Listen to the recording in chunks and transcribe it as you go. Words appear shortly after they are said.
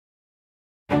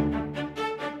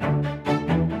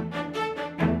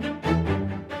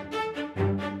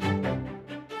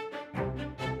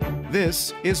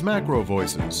This is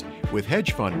MacroVoices with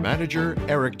hedge fund manager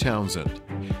Erik Townsend,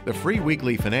 the free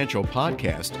weekly financial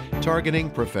podcast targeting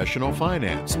professional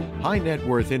finance, high net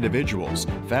worth individuals,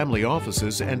 family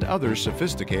offices, and other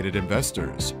sophisticated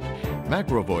investors.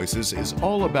 MacroVoices is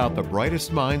all about the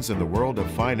brightest minds in the world of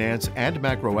finance and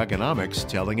macroeconomics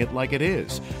telling it like it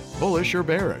is, bullish or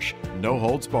bearish, no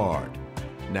holds barred.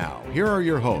 Now, here are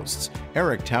your hosts,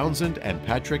 Erik Townsend and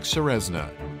Patrick Ceresna.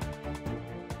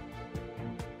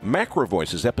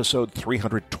 MacroVoices episode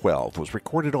 312 was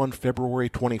recorded on February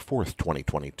 24th,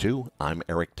 2022. I'm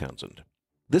Erik Townsend.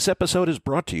 This episode is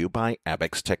brought to you by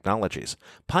Abaxx Technologies,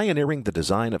 pioneering the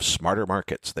design of smarter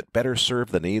markets that better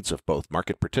serve the needs of both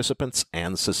market participants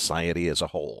and society as a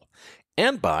whole.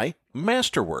 And by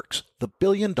Masterworks, the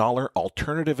billion-dollar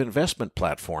alternative investment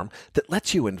platform that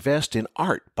lets you invest in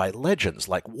art by legends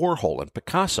like Warhol and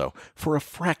Picasso for a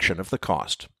fraction of the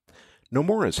cost.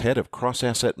 Nomura's head of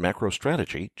cross-asset macro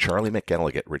strategy, Charlie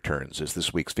McElligott, returns as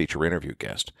this week's feature interview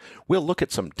guest. We'll look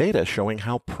at some data showing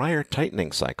how prior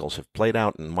tightening cycles have played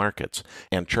out in markets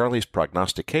and Charlie's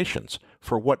prognostications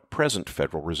for what present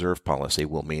Federal Reserve policy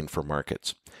will mean for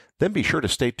markets. Then be sure to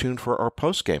stay tuned for our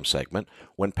Postgame segment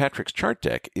when Patrick's chart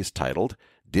deck is titled,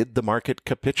 Did the Market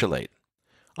Capitulate?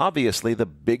 Obviously, the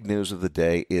big news of the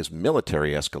day is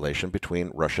military escalation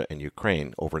between Russia and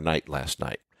Ukraine overnight last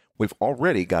night. We've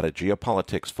already got a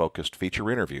geopolitics-focused feature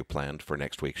interview planned for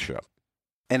next week's show.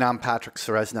 And I'm Patrick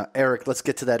Ceresna. Erik, let's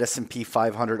get to that S&P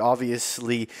 500.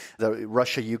 Obviously, the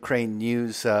Russia-Ukraine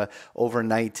news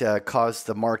overnight caused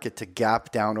the market to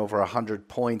gap down over 100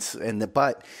 points.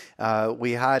 But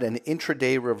we had an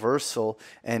intraday reversal,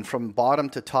 and from bottom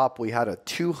to top, we had a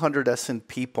 200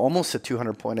 S&P, almost a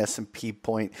 200-point S&P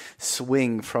point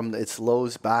swing from its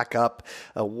lows back up.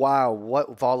 Wow,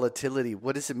 what volatility.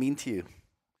 What does it mean to you?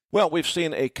 Well, we've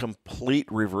seen a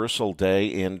complete reversal day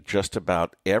in just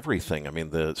about everything. I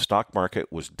mean, the stock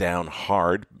market was down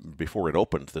hard before it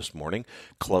opened this morning,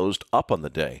 closed up on the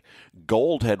day.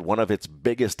 Gold had one of its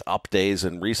biggest up days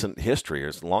in recent history,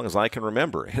 as long as I can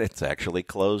remember. It's actually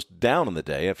closed down on the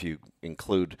day if you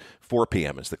include 4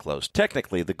 p.m. as the close.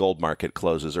 Technically, the gold market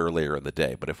closes earlier in the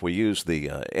day, but if we use the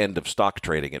end of stock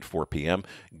trading at 4 p.m.,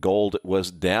 gold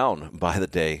was down by the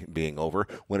day being over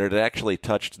when it actually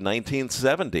touched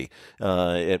 1970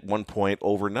 at one point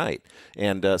overnight.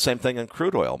 And same thing on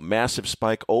crude oil. Massive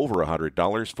spike over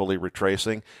 $100, fully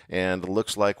retracing, and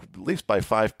looks like at least by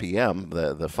 5 p.m.,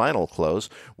 the final close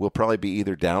will probably be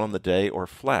either down on the day or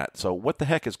flat. So what the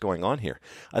heck is going on here?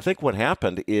 I think what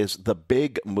happened is the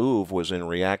big move was in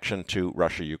reaction to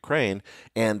Russia-Ukraine,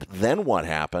 and then what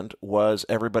happened was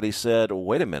everybody said,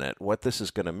 wait a minute, what this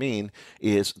is going to mean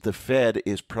is the Fed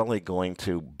is probably going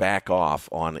to back off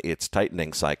on its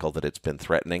tightening cycle that it's been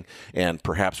threatening, and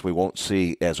perhaps we won't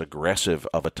see as aggressive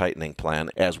of a tightening plan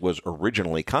as was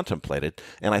originally contemplated,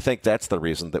 and I think that's the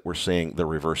reason that we're seeing the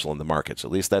reversal in the markets.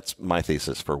 At least that's my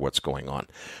thesis for what's going on.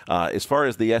 As far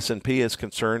as the S&P is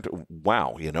concerned,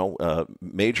 wow,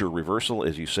 major reversal,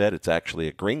 as you said, it's actually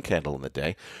a green candle in the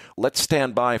day. Let's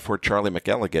stand by for Charlie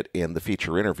McElligott in the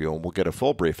feature interview, and we'll get a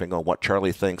full briefing on what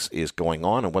Charlie thinks is going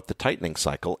on and what the tightening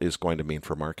cycle is going to mean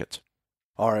for markets.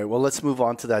 All right, well, let's move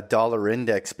on to that dollar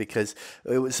index because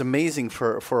it was amazing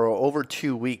for over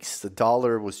 2 weeks. The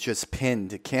dollar was just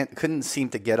pinned. It couldn't seem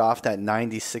to get off that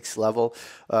 96 level.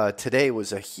 Today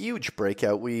was a huge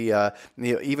breakout. We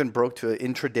even broke to an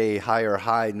intraday higher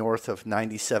high north of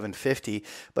 97.50,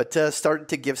 but started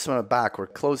to give some back. We're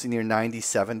closing near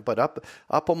 97, but up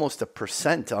almost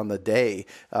 1% on the day.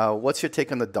 What's your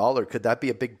take on the dollar? Could that be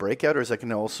a big breakout, or is that going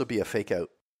to also be a fake out?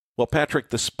 Well, Patrick,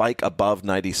 the spike above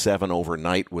 97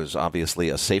 overnight was obviously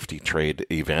a safety trade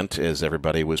event as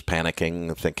everybody was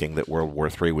panicking, thinking that World War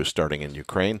III was starting in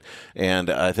Ukraine. And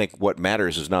I think what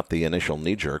matters is not the initial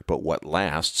knee-jerk, but what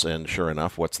lasts. And sure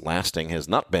enough, what's lasting has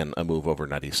not been a move over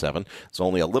 97. It's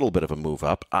only a little bit of a move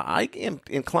up. I am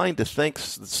inclined to think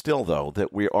still, though,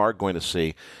 that we are going to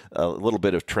see a little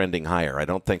bit of trending higher. I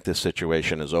don't think this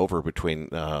situation is over between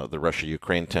the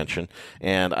Russia-Ukraine tension,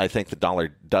 and I think the dollar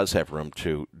does have room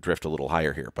to drift a little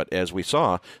higher here. But as we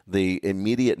saw, the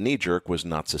immediate knee-jerk was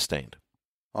not sustained.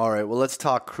 All right, well, let's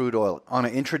talk crude oil. On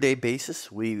an intraday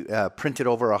basis, we printed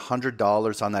over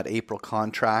 $100 on that April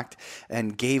contract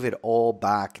and gave it all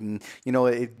back. And,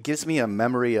 it gives me a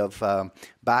memory of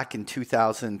back in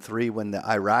 2003 when the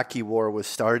Iraqi war was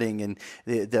starting and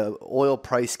the oil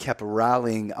price kept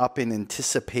rallying up in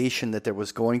anticipation that there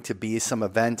was going to be some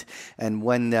event. And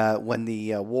when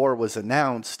the war was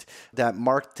announced, that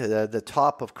marked the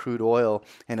top of crude oil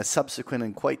and a subsequent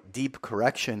and quite deep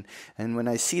correction. And when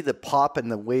I see the pop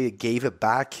and the way it gave it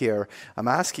back here, I'm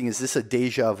asking, is this a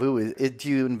deja vu? Do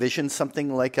you envision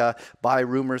something like a buy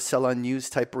rumor, sell on news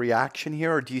type reaction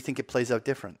here, or do you think it plays out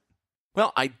different?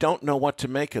 Well, I don't know what to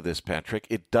make of this, Patrick.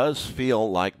 It does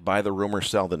feel like buy the rumor,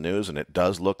 sell the news, and it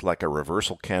does look like a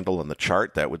reversal candle in the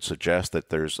chart. That would suggest that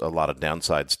there's a lot of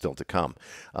downside still to come.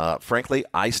 Frankly,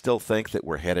 I still think that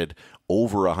we're headed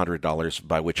over $100,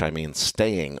 by which I mean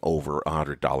staying over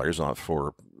 $100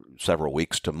 for several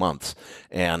weeks to months.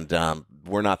 And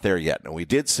we're not there yet. And we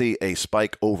did see a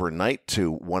spike overnight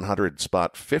to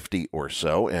 100.50 or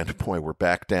so. And boy, we're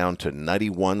back down to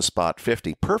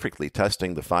 91.50, perfectly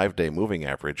testing the 5-day moving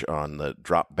average on the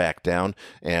drop back down,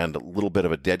 and a little bit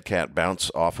of a dead cat bounce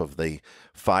off of the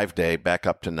 5-day back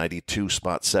up to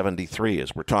 92.73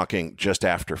 as we're talking just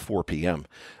after 4 p.m.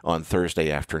 on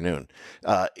Thursday afternoon.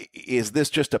 Is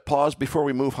this just a pause before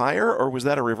we move higher, or was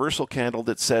that a reversal candle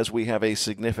that says we have a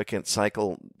significant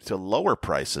cycle to lower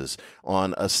prices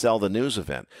on a sell the news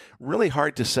event? Really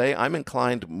hard to say. I'm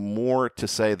inclined more to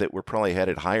say that we're probably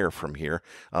headed higher from here,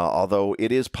 although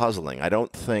it is puzzling. I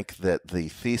don't think that the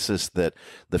thesis that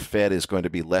the Fed is going to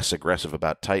be less aggressive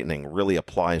about tightening really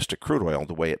applies to crude oil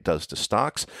the way it does to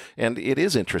stocks. And it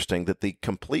is interesting that the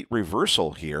complete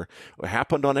reversal here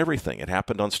happened on everything. It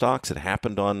happened on stocks. It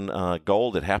happened on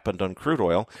gold. It happened on crude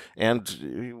oil.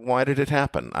 And why did it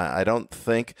happen? I don't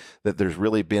think that there's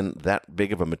really been that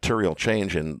big of a material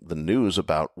change in the news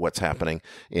about what's happening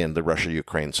in the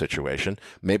Russia-Ukraine situation.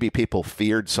 Maybe people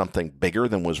feared something bigger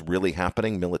than was really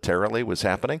happening militarily was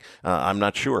happening. I'm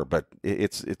not sure, but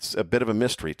it's a bit of a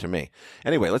mystery to me.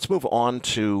 Anyway, let's move on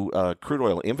to crude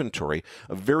oil inventory.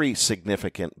 A very significant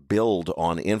build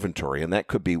on inventory, and that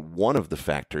could be one of the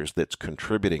factors that's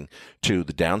contributing to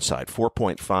the downside.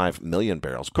 4.5 million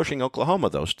barrels. Cushing, Oklahoma,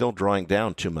 though, still drawing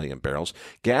down 2 million barrels.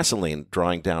 Gasoline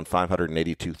drawing down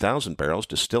 582,000 barrels.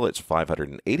 Distillates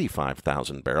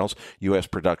 585,000 barrels. U.S.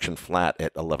 production flat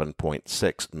at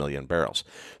 11.6 million barrels.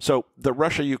 So the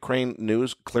Russia-Ukraine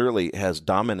news clearly has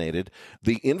dominated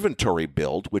the inventory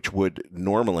build, which would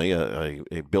normally,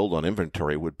 a build on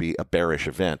inventory would be a bearish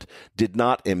event, did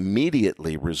not immediately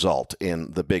result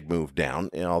in the big move down,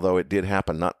 although it did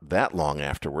happen not that long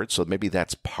afterwards, so maybe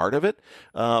that's part of it.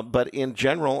 But in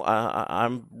general,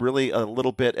 I'm really a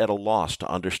little bit at a loss to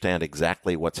understand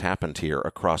exactly what's happened here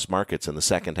across markets in the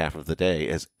second half of the day,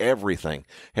 as everything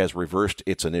has reversed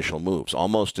its initial moves,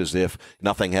 almost as if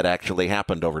nothing had actually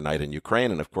happened overnight in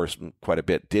Ukraine, and of course quite a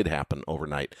bit did happen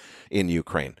overnight in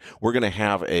Ukraine. We're going to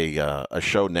have a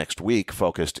show next week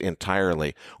focused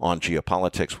entirely on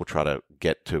geopolitics. We'll try to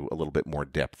get to a little bit more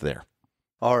depth there.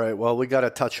 All right. Well, we got to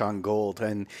touch on gold,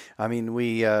 and I mean,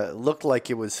 we looked like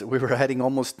we were heading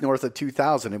almost north of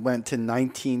 2,000. It went to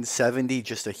 1970,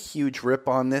 just a huge rip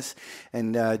on this,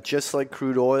 and just like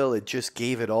crude oil, it just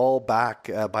gave it all back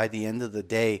by the end of the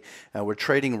day. We're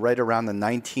trading right around the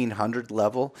 1900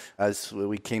 level as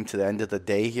we came to the end of the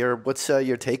day here. What's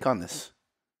your take on this?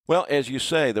 Well, as you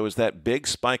say, there was that big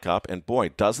spike up, and boy,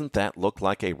 doesn't that look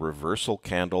like a reversal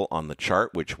candle on the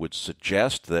chart, which would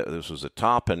suggest that this was a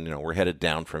top and we're headed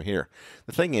down from here.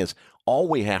 The thing is, all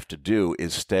we have to do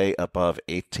is stay above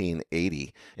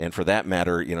 1880. And for that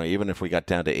matter, even if we got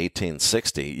down to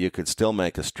 1860, you could still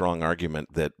make a strong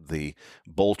argument that the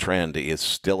bull trend is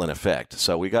still in effect.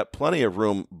 So we got plenty of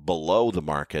room below the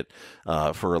market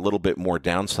for a little bit more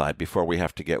downside before we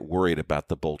have to get worried about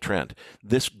the bull trend.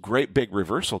 This great big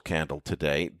reversal candle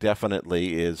today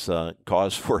definitely is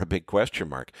cause for a big question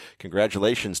mark.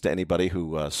 Congratulations to anybody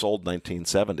who sold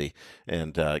 1970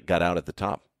 and got out at the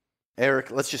top.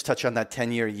 Erik, let's just touch on that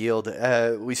 10-year yield.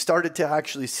 We started to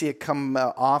actually see it come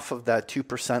off of that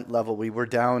 2% level. We were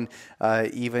down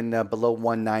even below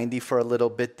 190 for a little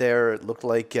bit there. It looked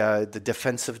like the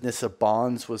defensiveness of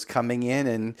bonds was coming in,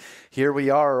 and here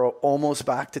we are almost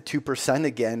back to 2%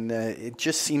 again. It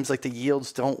just seems like the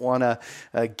yields don't want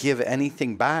to give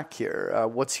anything back here.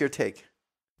 What's your take?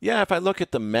 Yeah, if I look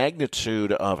at the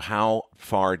magnitude of how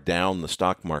far down the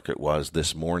stock market was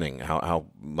this morning, how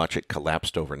much it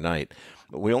collapsed overnight,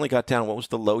 we only got down, what was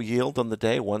the low yield on the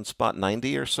day,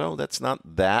 1.90 or so? That's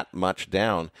not that much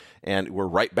down, and we're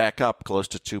right back up close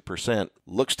to 2%.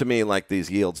 Looks to me like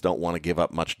these yields don't want to give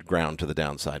up much ground to the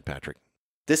downside, Patrick.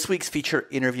 This week's feature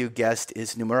interview guest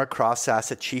is Nomura Cross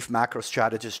Asset Chief Macro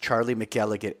Strategist Charlie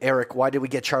McElligott. Erik, why did we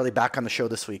get Charlie back on the show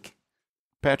this week?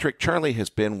 Patrick, Charlie has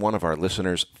been one of our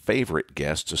listeners' favorite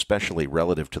guests, especially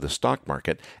relative to the stock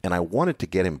market, and I wanted to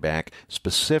get him back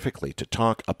specifically to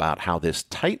talk about how this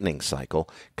tightening cycle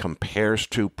compares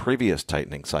to previous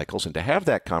tightening cycles and to have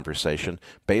that conversation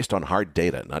based on hard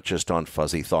data, not just on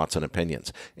fuzzy thoughts and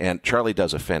opinions. And Charlie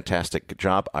does a fantastic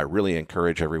job. I really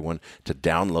encourage everyone to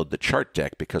download the chart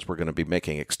deck because we're going to be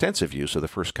making extensive use of the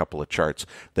first couple of charts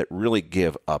that really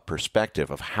give a perspective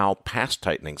of how past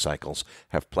tightening cycles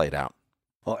have played out.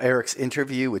 Well, Erik's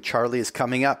interview with Charlie is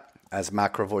coming up as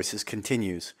MacroVoices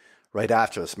continues right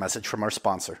after this message from our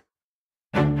sponsor.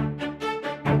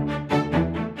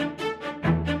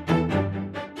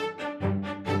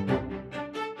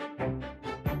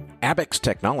 Abex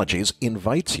Technologies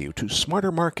invites you to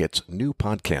Smarter Markets' new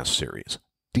podcast series,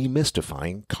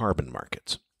 Demystifying Carbon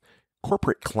Markets.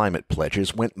 Corporate climate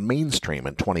pledges went mainstream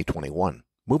in 2021.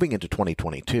 Moving into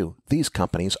 2022, these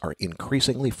companies are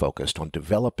increasingly focused on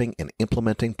developing and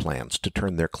implementing plans to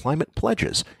turn their climate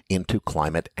pledges into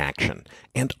climate action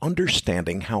and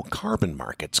understanding how carbon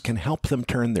markets can help them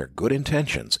turn their good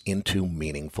intentions into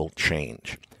meaningful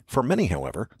change. For many,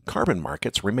 however, carbon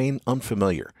markets remain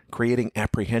unfamiliar, creating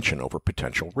apprehension over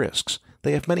potential risks.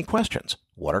 They have many questions.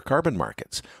 What are carbon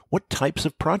markets? What types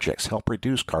of projects help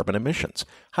reduce carbon emissions?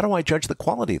 How do I judge the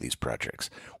quality of these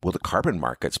projects? Will the carbon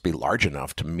markets be large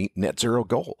enough to meet net zero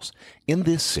goals? In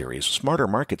this series, Smarter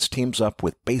Markets teams up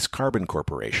with Base Carbon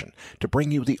Corporation to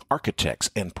bring you the architects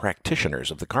and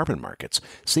practitioners of the carbon markets,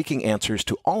 seeking answers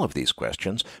to all of these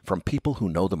questions from people who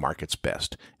know the markets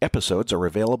best. Episodes are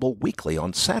available weekly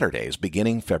on Saturdays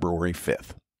beginning February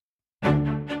 5th.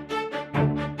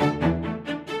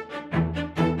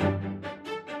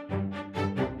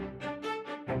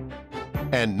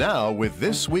 And now, with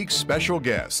this week's special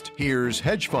guest, here's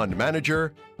hedge fund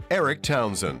manager Erik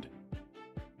Townsend.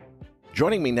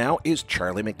 Joining me now is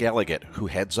Charlie McElligott, who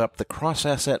heads up the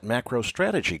cross-asset macro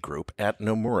strategy group at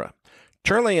Nomura.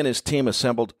 Charlie and his team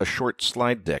assembled a short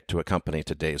slide deck to accompany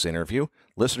today's interview.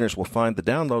 Listeners will find the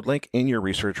download link in your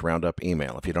Research Roundup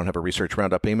email. If you don't have a Research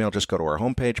Roundup email, just go to our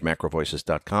homepage,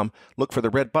 macrovoices.com. Look for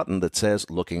the red button that says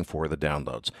Looking for the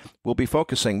Downloads. We'll be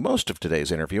focusing most of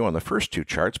today's interview on the first two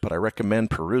charts, but I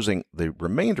recommend perusing the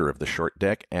remainder of the short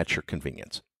deck at your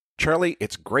convenience. Charlie,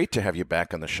 it's great to have you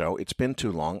back on the show. It's been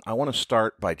too long. I want to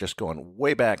start by just going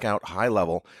way back out, high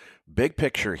level, big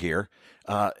picture here.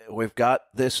 We've got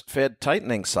this Fed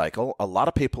tightening cycle. A lot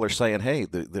of people are saying, hey,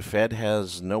 the Fed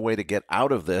has no way to get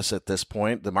out of this at this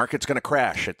point. The market's going to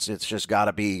crash. It's just got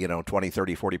to be 20,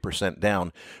 30, 40%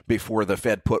 down before the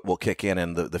Fed put will kick in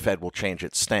and the Fed will change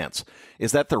its stance.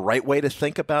 Is that the right way to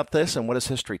think about this? And what does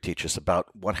history teach us about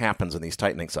what happens in these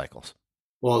tightening cycles?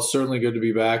 Well, it's certainly good to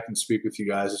be back and speak with you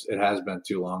guys. It has been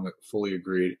too long. Fully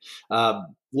agreed.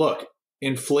 Look,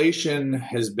 inflation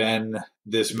has been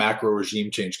this macro regime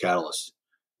change catalyst.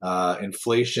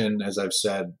 Inflation, as I've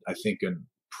said, I think in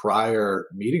prior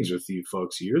meetings with you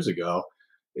folks years ago,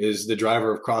 is the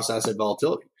driver of cross-asset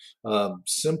volatility,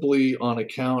 simply on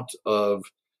account of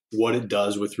what it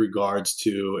does with regards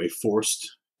to a forced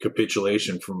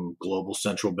capitulation from global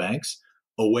central banks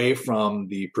away from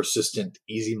the persistent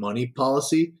easy money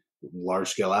policy,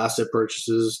 large-scale asset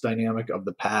purchases dynamic of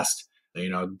the past,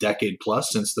 decade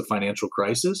plus since the financial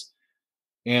crisis.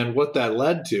 And what that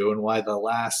led to and why the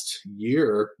last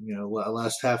year,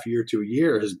 last half year to a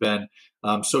year has been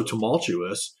so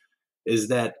tumultuous is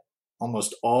that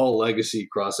almost all legacy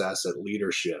cross-asset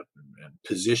leadership and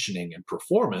positioning and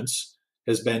performance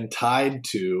has been tied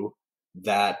to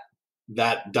that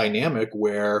dynamic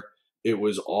where it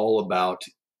was all about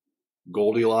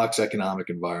Goldilocks economic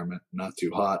environment, not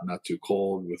too hot, not too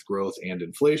cold, with growth and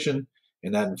inflation.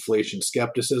 And that inflation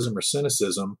skepticism or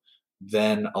cynicism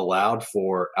then allowed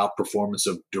for outperformance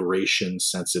of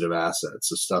duration-sensitive assets,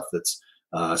 the stuff that's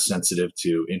sensitive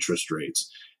to interest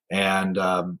rates. And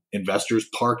investors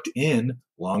parked in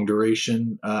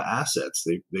long-duration assets.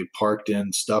 They parked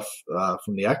in stuff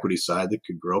from the equity side that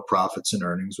could grow profits and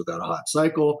earnings without a hot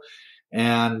cycle.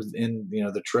 And in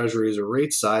the treasuries or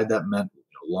rate side, that meant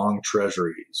long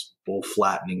treasuries, bull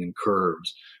flattening in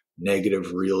curves,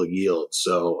 negative real yield.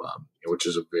 So, which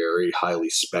is a very highly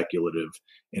speculative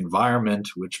environment,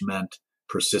 which meant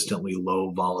persistently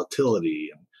low volatility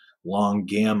and long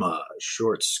gamma,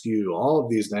 short skew. All of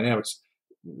these dynamics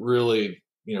really,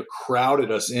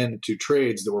 crowded us into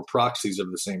trades that were proxies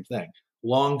of the same thing.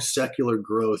 Long secular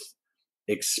growth,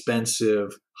 expensive,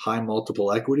 high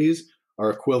multiple equities are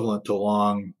equivalent to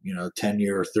long,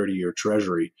 10-year or 30-year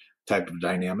treasury type of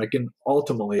dynamic. And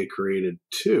ultimately it created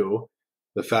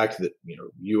the fact that,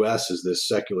 U.S. is this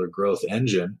secular growth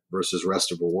engine versus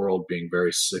rest of the world being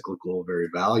very cyclical, very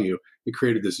value. It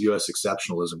created this U.S.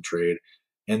 exceptionalism trade.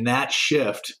 And that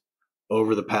shift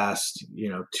over the past,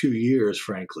 2 years,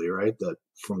 frankly, right, that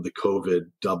from the COVID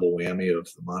double whammy of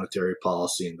the monetary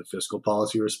policy and the fiscal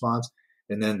policy response,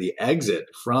 and then the exit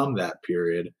from that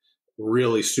period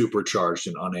really supercharged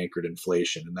and unanchored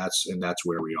inflation. And that's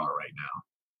where we are right now.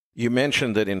 You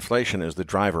mentioned that inflation is the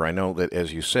driver. I know that,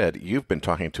 as you said, you've been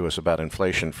talking to us about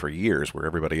inflation for years, where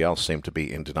everybody else seemed to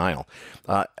be in denial.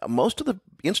 Most of the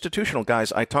institutional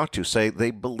guys I talk to say they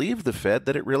believe the Fed,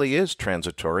 that it really is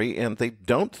transitory, and they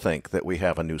don't think that we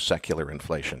have a new secular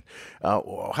inflation.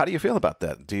 How do you feel about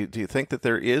that? Do you think that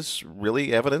there is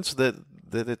really evidence that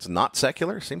it's not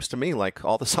secular? Seems to me like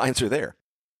all the signs are there.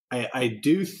 I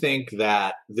do think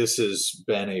that this has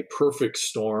been a perfect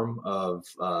storm of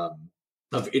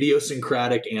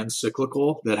idiosyncratic and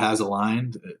cyclical that has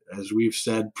aligned. As we've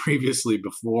said previously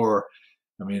before,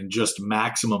 I mean, just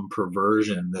maximum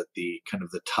perversion that the kind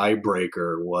of the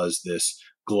tiebreaker was this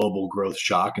global growth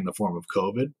shock in the form of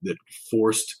COVID that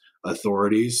forced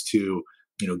authorities to,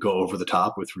 go over the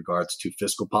top with regards to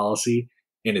fiscal policy,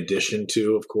 in addition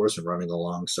to, of course, and running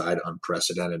alongside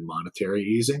unprecedented monetary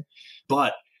easing.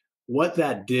 But what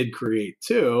that did create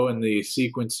too, and the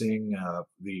sequencing,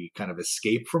 the kind of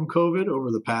escape from COVID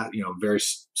over the past, very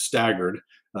staggered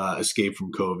escape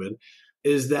from COVID,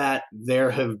 is that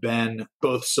there have been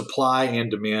both supply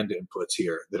and demand inputs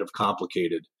here that have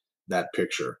complicated that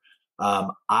picture.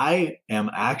 I am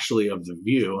actually of the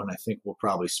view, and I think we'll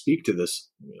probably speak to this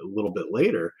a little bit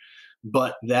later,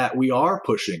 but that we are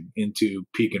pushing into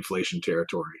peak inflation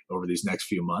territory over these next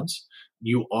few months.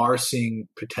 You are seeing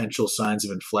potential signs of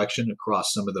inflection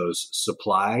across some of those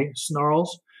supply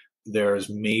snarls. There's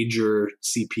major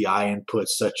CPI inputs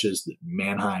such as the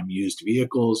Manheim used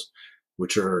vehicles,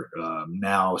 which are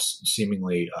now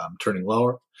seemingly turning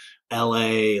lower.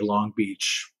 LA, Long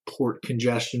Beach port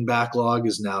congestion backlog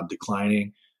is now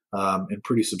declining in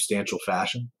pretty substantial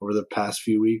fashion over the past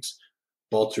few weeks.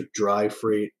 Baltic dry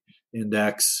freight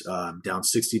index down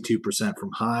 62%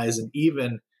 from highs, and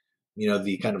even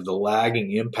the kind of the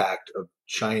lagging impact of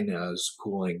China's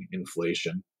cooling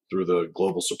inflation through the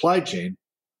global supply chain,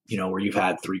 where you've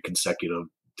had 3 consecutive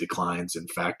declines in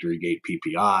factory gate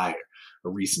PPI, a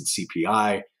recent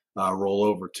CPI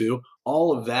rollover too.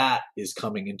 All of that is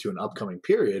coming into an upcoming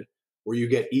period where you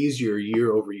get easier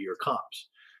year-over-year comps.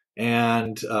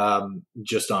 And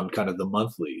just on kind of the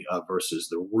monthly versus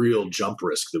the real jump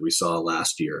risk that we saw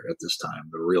last year at this time,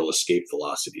 the real escape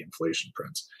velocity inflation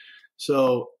prints.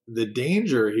 So the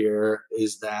danger here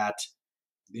is that,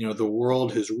 the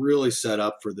world has really set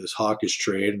up for this hawkish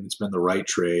trade, and it's been the right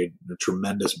trade, the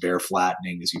tremendous bear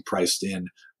flattening as you priced in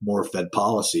more Fed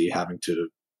policy having to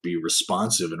be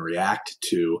responsive and react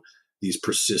to these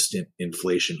persistent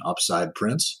inflation upside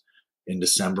prints in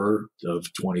December of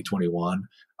 2021.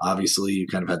 Obviously, you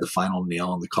kind of had the final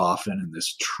nail in the coffin and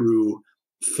this true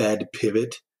Fed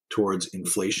pivot towards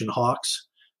inflation hawks.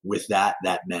 With that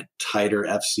meant tighter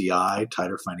FCI,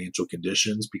 tighter financial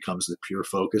conditions becomes the pure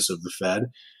focus of the Fed.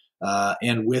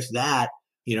 And with that,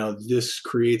 this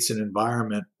creates an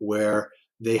environment where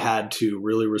they had to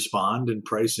really respond and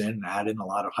price in and add in a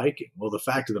lot of hiking. Well, the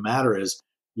fact of the matter is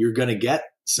you're going to get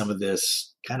some of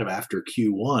this kind of after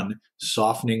Q1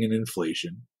 softening in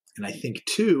inflation. And I think,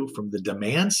 too, from the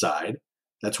demand side,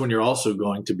 that's when you're also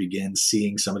going to begin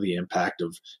seeing some of the impact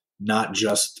of not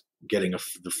just getting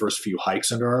the first few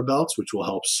hikes under our belts, which will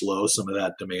help slow some of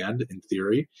that demand in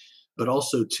theory. But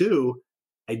also, too,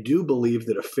 I do believe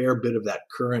that a fair bit of that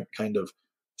current kind of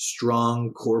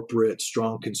strong corporate,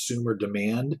 strong consumer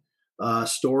demand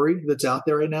story that's out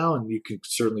there right now, and you can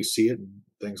certainly see it in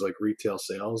things like retail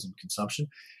sales and consumption,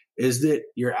 is that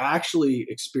you're actually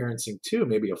experiencing, too,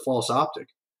 maybe a false optic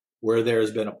where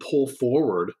there's been a pull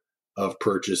forward of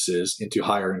purchases into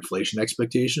higher inflation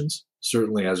expectations,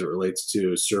 certainly as it relates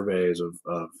to surveys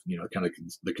of kind of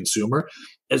the consumer,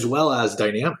 as well as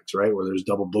dynamics, right, where there's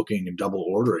double booking and double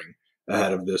ordering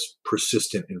ahead of this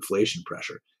persistent inflation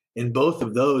pressure. And both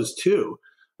of those, too,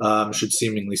 should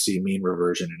seemingly see mean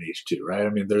reversion in H2, right? I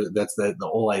mean, that's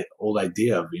the old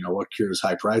idea of, what cures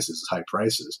high prices is high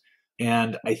prices.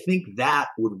 And I think that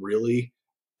would really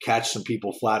catch some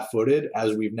people flat-footed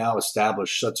as we've now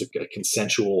established such a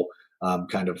consensual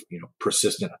kind of,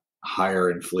 persistent higher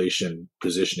inflation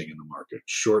positioning in the market.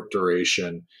 Short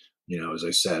duration, as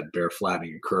I said, bear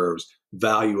flattening curves,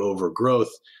 value over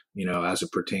growth, as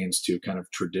it pertains to kind of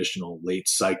traditional late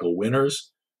cycle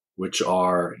winners, which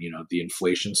are, the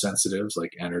inflation sensitives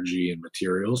like energy and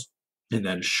materials. And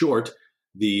then short,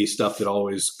 the stuff that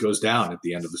always goes down at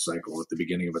the end of the cycle, at the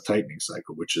beginning of a tightening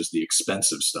cycle, which is the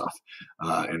expensive stuff.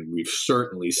 And we've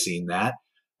certainly seen that.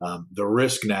 The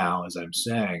risk now, as I'm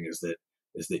saying, is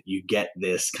that you get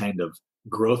this kind of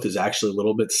growth is actually a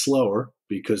little bit slower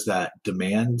because that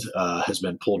demand has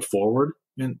been pulled forward.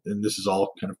 And this is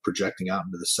all kind of projecting out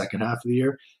into the second half of the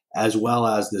year, as well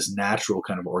as this natural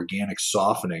kind of organic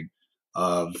softening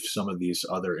of some of these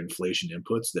other inflation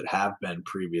inputs that have been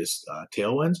previous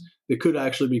tailwinds that could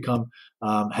actually become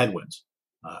headwinds.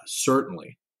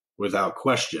 Certainly, without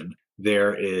question,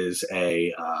 there is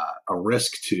a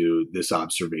risk to this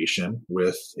observation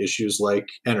with issues like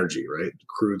energy, right?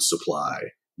 Crude supply,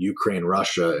 Ukraine,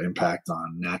 Russia impact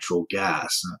on natural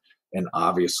gas, and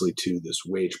obviously to this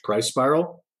wage price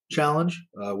spiral challenge,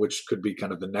 which could be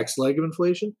kind of the next leg of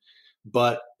inflation.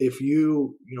 But if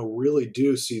you really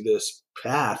do see this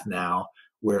path now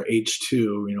where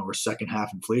H2, or second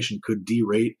half inflation could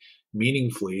derate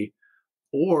meaningfully,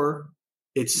 or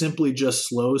it simply just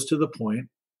slows to the point,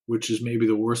 which is maybe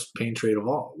the worst pain trade of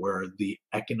all, where the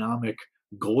economic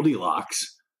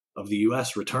Goldilocks of the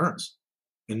U.S. returns.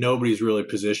 And nobody's really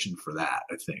positioned for that,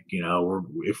 I think.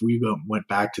 If we went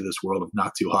back to this world of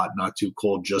not too hot, not too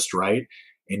cold, just right,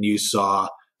 and you saw,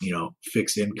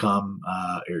 fixed income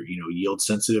or, yield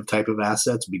sensitive type of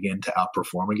assets begin to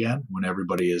outperform again when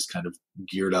everybody is kind of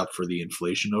geared up for the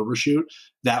inflation overshoot,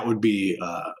 that would be,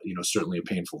 certainly a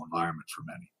painful environment for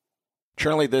many.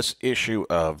 Charlie, this issue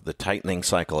of the tightening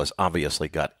cycle has obviously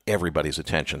got everybody's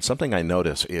attention. Something I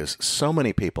notice is so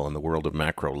many people in the world of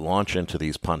macro launch into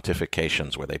these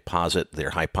pontifications where they posit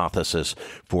their hypothesis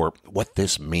for what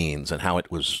this means and how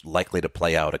it was likely to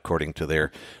play out according to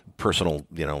their personal,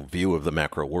 view of the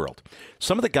macro world.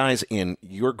 Some of the guys in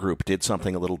your group did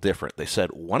something a little different. They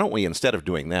said, why don't we, instead of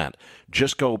doing that,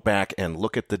 just go back and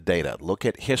look at the data, look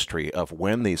at history of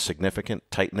when these significant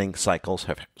tightening cycles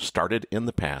have started in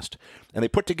the past. And they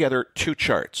put together two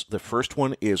charts. The first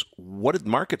one is what did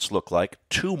markets look like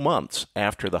 2 months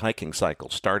after the hiking cycle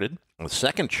started? The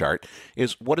second chart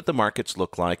is what did the markets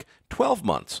look like 12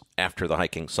 months after the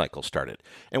hiking cycle started?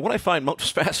 And what I find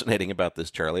most fascinating about this,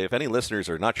 Charlie, if any listeners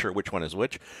are not sure which one is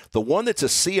which, the one that's a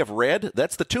sea of red,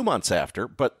 that's the 2 months after,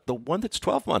 but the one that's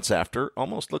 12 months after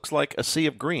almost looks like a sea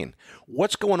of green.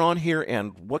 What's going on here,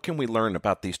 and what can we learn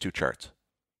about these two charts?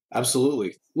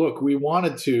 Absolutely. Look, we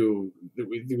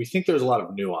think there's a lot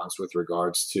of nuance with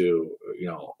regards to,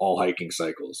 all hiking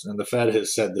cycles. And the Fed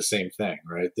has said the same thing,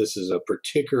 right? This is a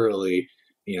particularly,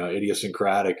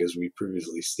 idiosyncratic, as we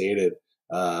previously stated,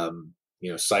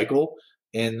 cycle,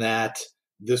 in that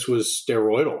this was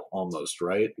steroidal almost,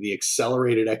 right? The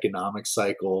accelerated economic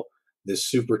cycle, this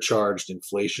supercharged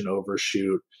inflation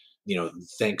overshoot,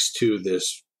 thanks to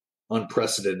this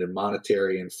unprecedented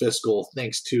monetary and fiscal,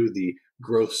 thanks to the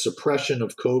growth suppression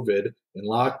of COVID and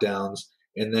lockdowns,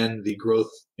 and then the growth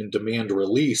and demand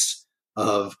release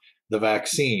of the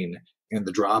vaccine and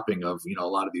the dropping of, a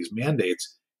lot of these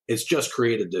mandates. It's just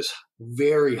created this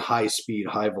very high speed,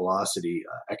 high velocity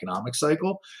economic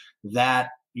cycle that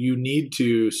you need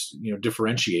to,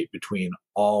 differentiate between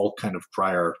all kind of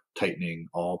prior tightening,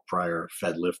 all prior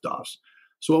Fed liftoffs.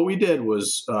 So what we did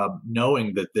was,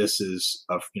 knowing that this is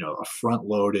a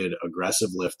front-loaded, aggressive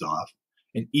liftoff,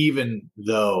 and even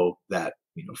though that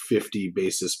 50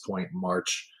 basis point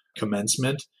March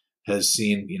commencement has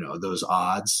seen those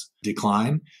odds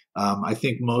decline, I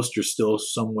think most are still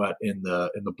somewhat in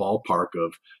the ballpark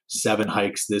of 7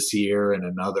 hikes this year and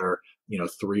another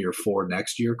 3 or 4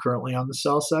 next year currently on the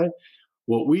sell side.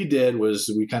 What we did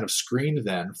was we kind of screened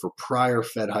then for prior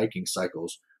Fed hiking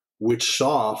cycles, which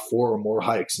saw 4 or more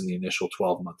hikes in the initial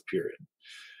 12-month period.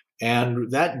 And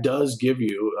that does give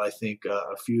you, I think,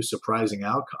 a few surprising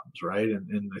outcomes, right?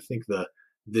 And I think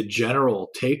the general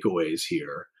takeaways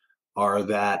here are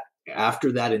that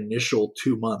after that initial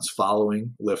 2 months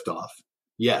following liftoff,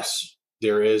 yes,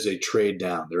 there is a trade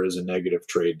down. There is a negative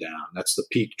trade down. That's the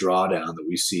peak drawdown that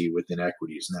we see within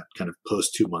equities in that kind of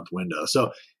post 2 month window.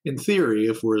 So in theory,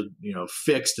 if we're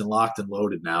fixed and locked and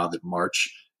loaded now that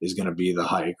March is going to be the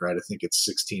hike, right? I think it's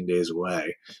 16 days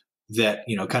away. That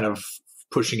kind of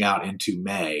pushing out into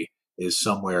May is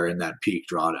somewhere in that peak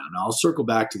drawdown. Now, I'll circle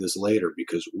back to this later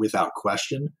because without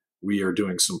question, we are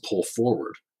doing some pull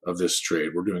forward of this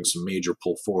trade. We're doing some major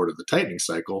pull forward of the tightening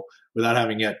cycle without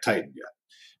having yet tightened yet.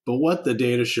 But what the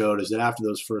data showed is that after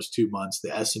those first 2 months,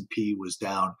 the S&P was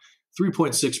down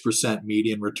 3.6%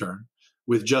 median return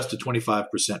with just a 25%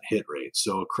 hit rate.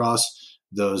 So across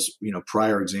those,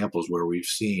 prior examples where we've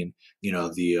seen,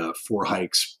 the 4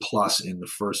 hikes plus in the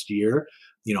first year,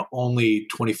 only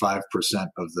 25%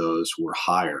 of those were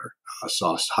higher,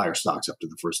 saw higher stocks up to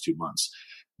the first 2 months.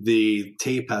 The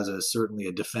tape has certainly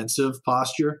a defensive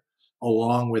posture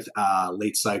along with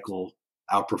late cycle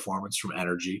outperformance from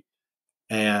energy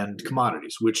and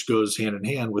commodities, which goes hand in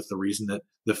hand with the reason that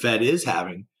the Fed is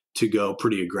having to go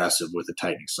pretty aggressive with a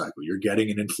tightening cycle. You're getting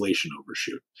an inflation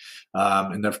overshoot.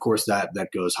 And of course, that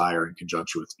goes higher in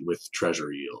conjunction with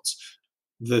treasury yields.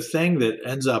 The thing that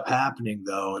ends up happening,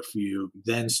 though, if you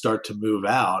then start to move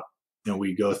out,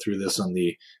 we go through this on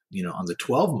the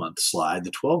 12-month slide,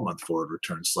 the 12-month forward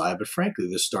return slide, but frankly,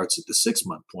 this starts at the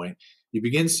 6-month point. You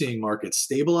begin seeing markets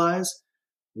stabilize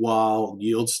while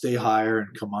yields stay higher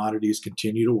and commodities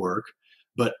continue to work.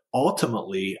 But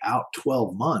ultimately, out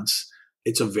 12 months,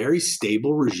 it's a very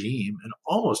stable regime and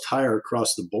almost higher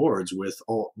across the boards with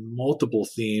multiple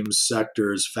themes,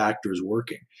 sectors, factors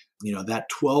working. That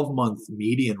 12-month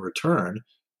median return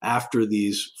after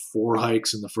these 4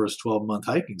 hikes in the first 12-month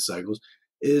hiking cycles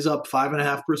is up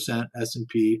 5.5%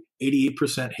 S&P,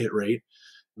 88% hit rate.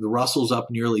 The Russell's up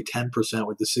nearly 10%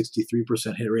 with the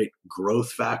 63% hit rate.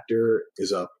 Growth factor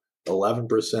is up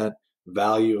 11%.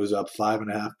 Value is up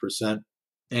 5.5%.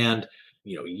 And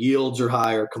yields are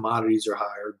higher, commodities are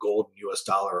higher, gold and US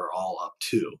dollar are all up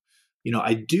too.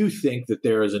 I do think that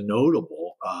there is a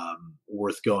notable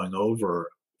worth going over.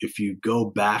 If you go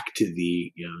back to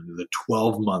the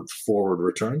 12-month forward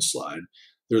return slide,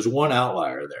 there's one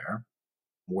outlier there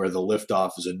where the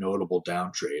liftoff is a notable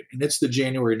downtrade, and it's the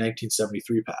January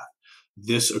 1973 path.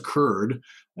 This occurred,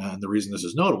 and the reason this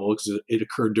is notable is because it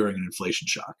occurred during an inflation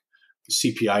shock.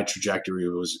 The CPI trajectory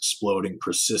was exploding,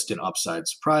 persistent upside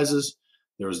surprises.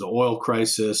 There was the oil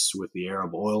crisis with the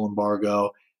Arab oil embargo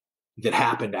that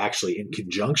happened actually in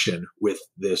conjunction with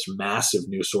this massive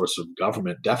new source of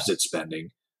government deficit spending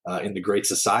in the Great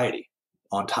Society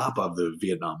on top of the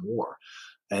Vietnam War.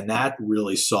 And that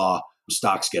really saw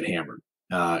stocks get hammered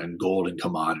and gold and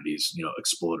commodities,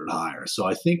 exploded higher. So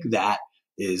I think that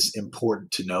is important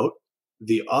to note.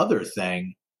 The other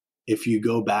thing, if you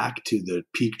go back to the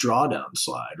peak drawdown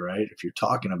slide, right, if you're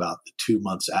talking about the 2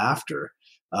 months after,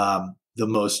 the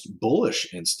most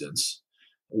bullish instance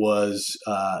was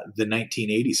the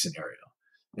 1980 scenario.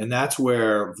 And that's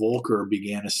where Volcker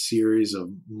began a series of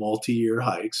multi-year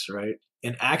hikes, right?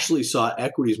 And actually saw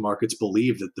equities markets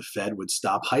believe that the Fed would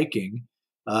stop hiking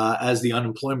as the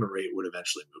unemployment rate would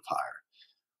eventually move higher.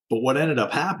 But what ended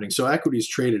up happening, so equities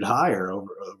traded higher over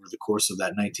the course of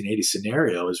that 1980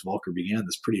 scenario as Volcker began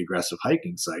this pretty aggressive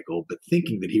hiking cycle, but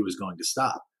thinking that he was going to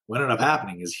stop. What ended up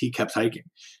happening is he kept hiking,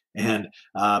 and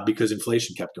because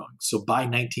inflation kept going. So by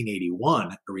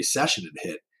 1981, a recession had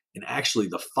hit, and actually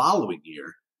the following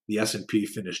year, the S&P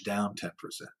finished down 10%.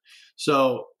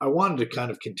 So I wanted to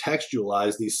kind of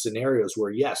contextualize these scenarios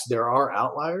where, yes, there are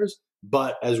outliers,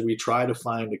 but as we try to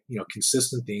find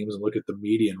consistent themes and look at the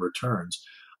median returns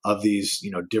of these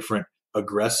different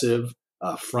aggressive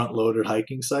front-loaded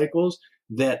hiking cycles,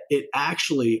 that it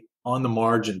actually on the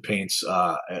margin paints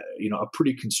a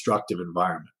pretty constructive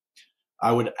environment.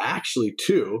 I would actually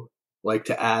too like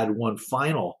to add one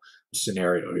final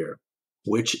scenario here,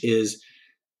 which is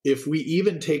if we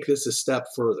even take this a step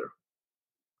further,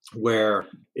 where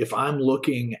if I'm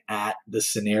looking at the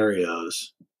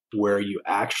scenarios where you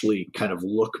actually kind of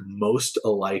look most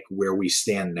alike where we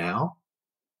stand now,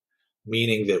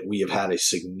 meaning that we have had a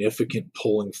significant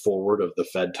pulling forward of the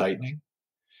Fed tightening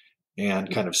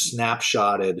and kind of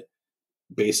snapshotted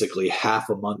basically half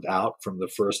a month out from the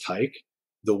first hike,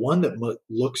 the one that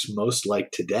looks most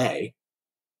like today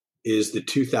is the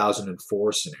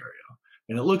 2004 scenario.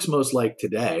 And it looks most like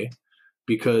today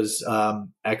because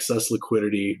excess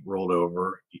liquidity rolled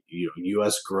over.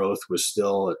 U.S. growth was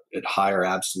still at higher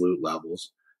absolute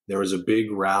levels. There was a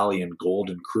big rally in gold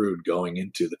and crude going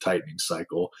into the tightening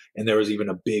cycle. And there was even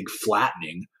a big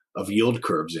flattening of yield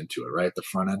curves into it, right? The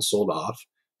front end sold off.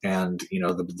 And,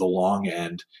 the long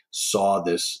end saw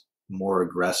this more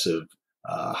aggressive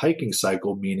hiking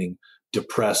cycle, meaning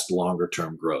depressed longer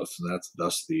term growth. And that's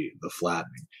thus the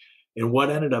flattening. And what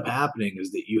ended up happening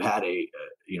is that you had a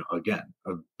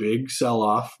big sell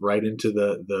off right into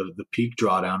the peak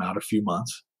drawdown out a few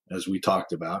months, as we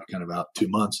talked about, kind of out 2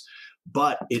 months.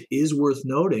 But it is worth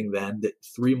noting then that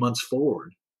 3 months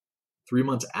forward, 3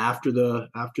 months after the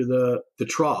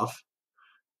trough,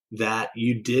 that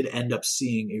you did end up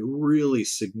seeing a really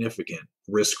significant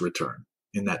risk return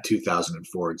in that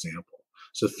 2004 example.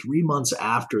 So 3 months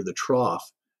after the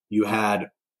trough, you had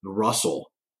the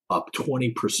Russell up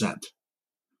 20%,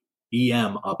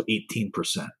 EM up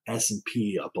 18%,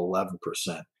 S&P up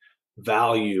 11%,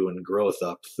 value and growth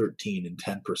up 13 and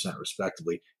 10%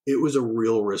 respectively. It was a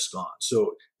real risk on.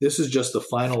 So this is just the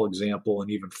final example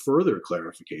and even further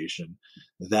clarification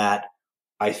that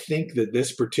I think that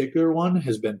this particular one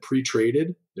has been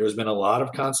pre-traded. There's been a lot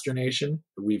of consternation.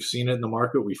 We've seen it in the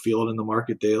market. We feel it in the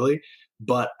market daily.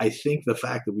 But I think the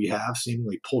fact that we have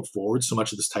seemingly pulled forward so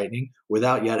much of this tightening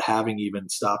without yet having even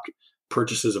stopped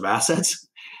purchases of assets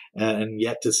and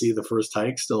yet to see the first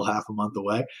hike, still half a month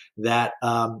away, that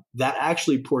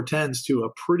actually portends to a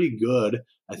pretty good,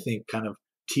 I think, kind of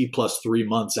T plus 3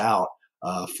 months out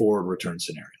forward return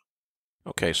scenario.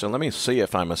 Okay, so let me see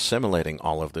if I'm assimilating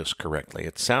all of this correctly.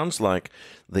 It sounds like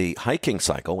the hiking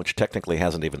cycle, which technically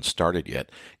hasn't even started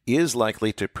yet, is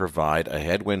likely to provide a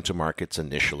headwind to markets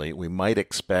initially. We might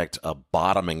expect a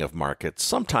bottoming of markets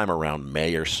sometime around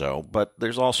May or so, but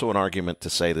there's also an argument to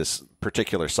say this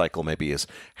particular cycle maybe is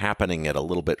happening at a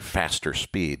little bit faster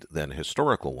speed than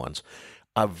historical ones.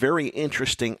 A very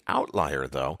interesting outlier,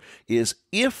 though, is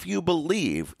if you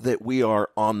believe that we are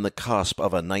on the cusp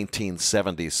of a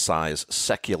 1970s size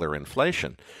secular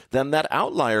inflation, then that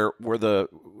outlier where the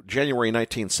January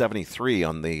 1973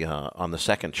 on the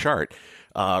second chart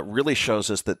really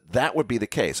shows us that that would be the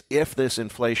case. If this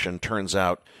inflation turns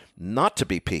out not to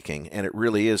be peaking and it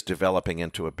really is developing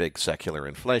into a big secular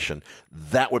inflation,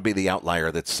 that would be the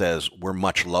outlier that says we're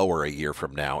much lower a year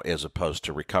from now as opposed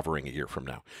to recovering a year from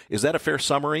now. Is that a fair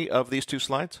summary of these two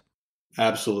slides?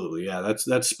 Absolutely. Yeah,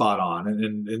 that's spot on.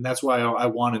 And that's why I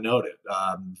want to note it.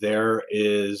 There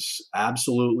is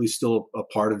absolutely still a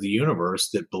part of the universe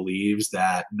that believes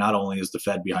that not only is the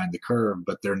Fed behind the curve,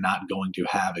 but they're not going to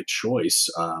have a choice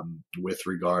with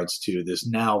regards to this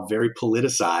now very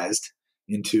politicized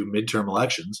into midterm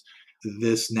elections,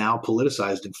 this now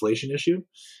politicized inflation issue.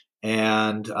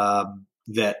 And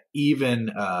that even,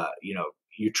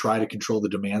 you try to control the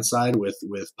demand side with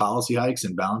policy hikes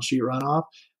and balance sheet runoff,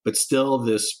 but still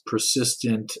this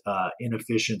persistent,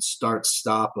 inefficient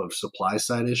start-stop of supply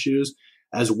side issues,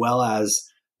 as well as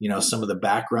some of the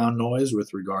background noise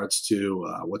with regards to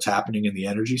what's happening in the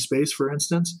energy space, for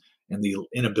instance, and the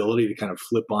inability to kind of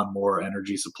flip on more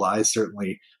energy supplies,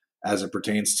 certainly as it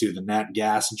pertains to the nat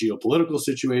gas geopolitical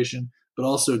situation, but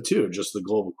also too just the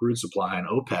global crude supply and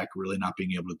OPEC really not being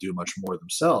able to do much more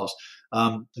themselves.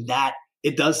 That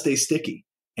it does stay sticky.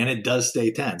 And it does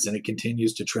stay tense, and it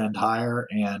continues to trend higher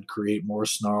and create more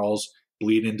snarls,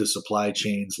 bleed into supply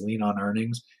chains, lean on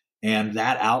earnings. And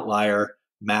that outlier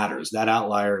matters. That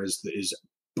outlier is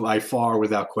by far,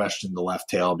 without question, the left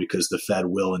tail, because the Fed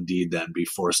will indeed then be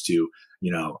forced to,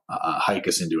 hike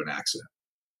us into an accident.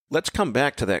 Let's come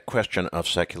back to that question of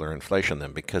secular inflation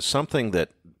then, because something that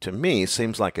to me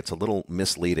seems like it's a little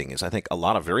misleading is I think a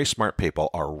lot of very smart people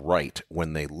are right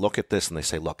when they look at this and they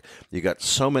say, look, you got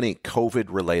so many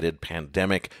COVID-related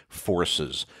pandemic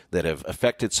forces that have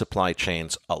affected supply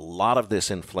chains. A lot of this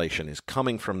inflation is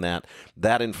coming from that.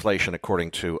 That inflation,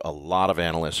 according to a lot of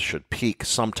analysts, should peak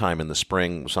sometime in the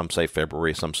spring. Some say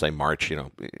February, some say March,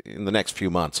 in the next few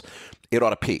months. It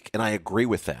ought to peak. And I agree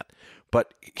with that.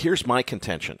 But here's my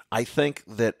contention. I think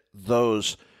that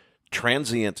those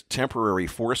transient temporary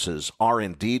forces are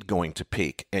indeed going to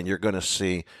peak, and you're going to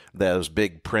see those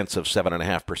big prints of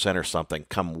 7.5% or something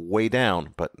come way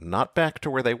down, but not back to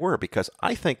where they were, because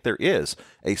I think there is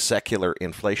a secular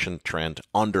inflation trend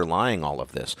underlying all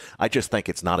of this. I just think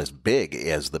it's not as big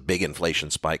as the big inflation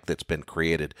spike that's been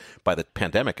created by the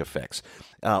pandemic effects.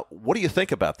 What do you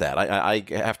think about that? I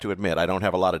have to admit, I don't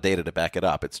have a lot of data to back it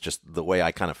up. It's just the way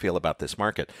I kind of feel about this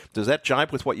market. Does that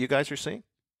jibe with what you guys are seeing?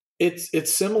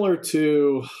 It's similar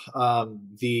to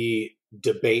the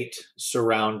debate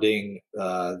surrounding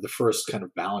the first kind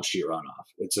of balance sheet runoff.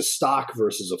 It's a stock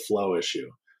versus a flow issue.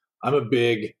 I'm a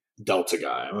big delta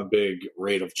guy. I'm a big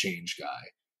rate of change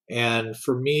guy. And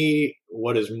for me,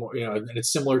 what is more, and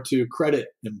it's similar to credit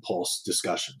impulse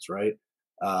discussions, right?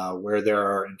 Where there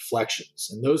are inflections,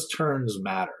 and those turns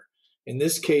matter. In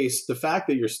this case, the fact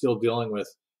that you're still dealing with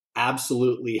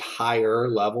absolutely higher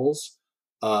levels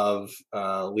of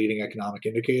leading economic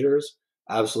indicators,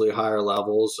 absolutely higher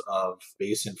levels of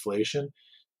base inflation,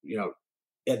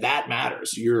 that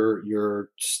matters. You're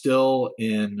still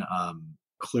in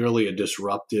clearly a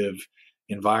disruptive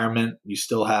environment. You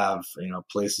still have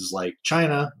places like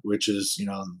China, which is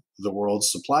the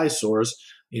world's supply source,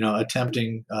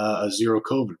 attempting a zero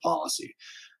COVID policy.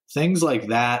 Things like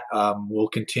that will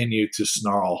continue to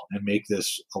snarl and make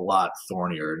this a lot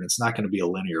thornier, and it's not going to be a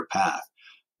linear path.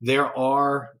 There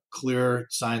are clear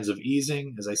signs of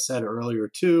easing, as I said earlier,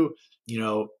 too,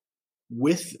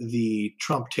 with the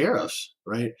Trump tariffs,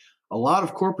 right? A lot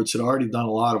of corporates had already done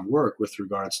a lot of work with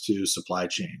regards to supply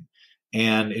chain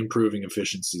and improving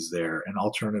efficiencies there and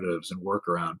alternatives and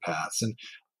workaround paths. And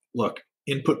look,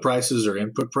 input prices are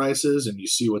input prices, and you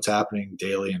see what's happening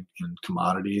daily in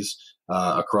commodities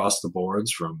across the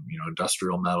boards, from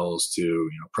industrial metals to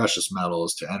precious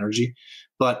metals to energy.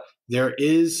 But there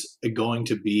is going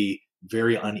to be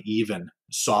very uneven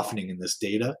softening in this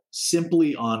data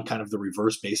simply on kind of the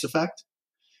reverse base effect.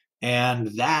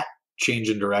 And that change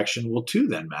in direction will too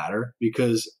then matter,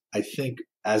 because I think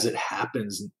as it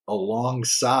happens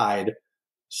alongside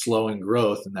slowing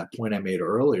growth. And that point I made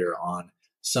earlier on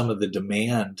some of the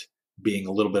demand being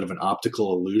a little bit of an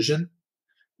optical illusion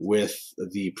with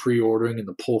the pre-ordering and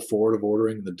the pull forward of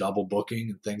ordering and the double booking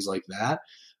and things like that,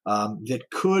 that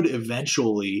could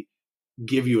eventually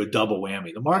give you a double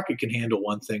whammy. The market can handle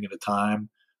one thing at a time,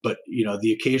 but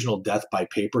the occasional death by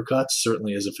paper cuts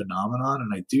certainly is a phenomenon.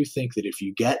 And I do think that if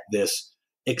you get this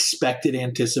expected,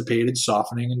 anticipated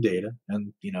softening in data,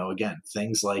 and again,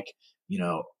 things like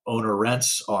owner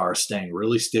rents are staying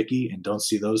really sticky and don't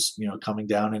see those coming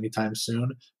down anytime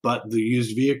soon. But the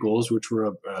used vehicles, which were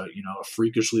a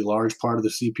freakishly large part of the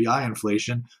CPI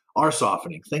inflation, are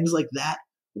softening. Things like that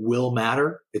will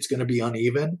matter. It's going to be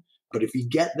uneven. But if you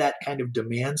get that kind of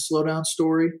demand slowdown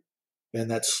story and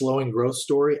that slowing growth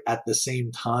story at the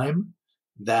same time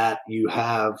that you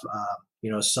have,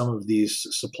 some of these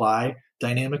supply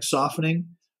dynamics softening,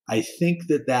 I think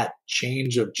that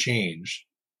change of change,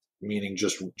 meaning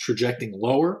just trajecting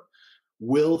lower,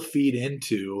 will feed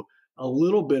into a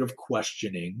little bit of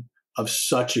questioning of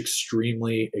such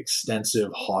extremely extensive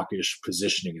hawkish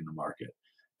positioning in the market.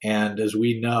 And as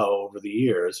we know over the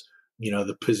years,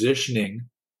 the positioning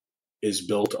is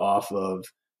built off of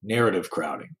narrative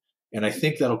crowding. And I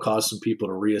think that'll cause some people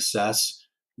to reassess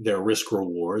their risk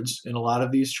rewards in a lot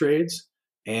of these trades,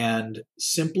 and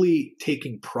simply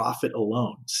taking profit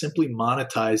alone, simply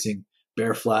monetizing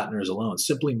bear flatteners alone,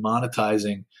 simply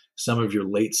monetizing some of your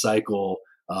late cycle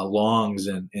longs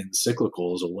and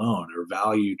cyclicals alone, or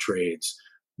value trades,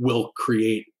 will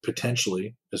create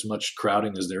potentially, as much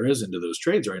crowding as there is into those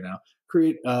trades right now,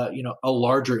 create a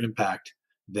larger impact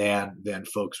than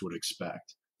folks would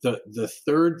expect. The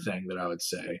third thing that I would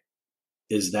say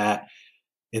is that,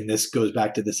 and this goes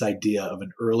back to this idea of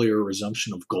an earlier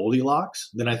resumption of Goldilocks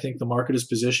than I think the market is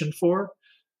positioned for.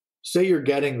 Say you're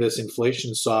getting this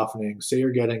inflation softening, say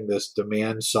you're getting this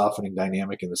demand softening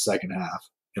dynamic in the second half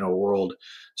in a world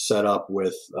set up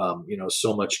with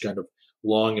so much kind of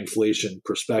long inflation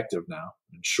perspective now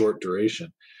and short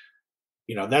duration.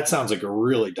 That sounds like a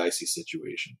really dicey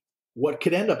situation. What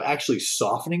could end up actually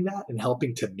softening that and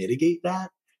helping to mitigate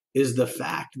that is the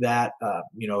fact that,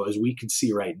 as we can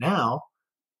see right now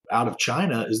out of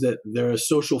China, is that there is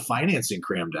social financing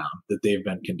cram down that they've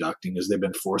been conducting as they've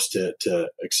been forced to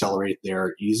accelerate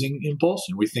their easing impulse.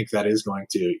 And we think that is going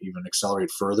to even accelerate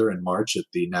further in March at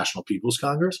the National People's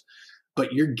Congress.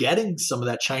 But you're getting some of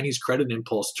that Chinese credit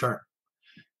impulse turn.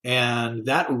 And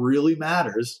that really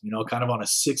matters, kind of on a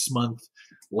 6-month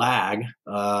lag,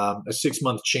 a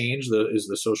 6-month change is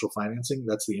the social financing.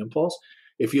 That's the impulse.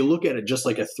 If you look at it just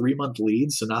like a 3-month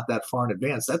lead, so not that far in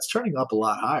advance, that's turning up a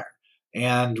lot higher.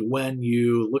 And when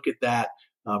you look at that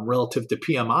relative to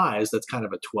PMIs, that's kind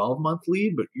of a 12-month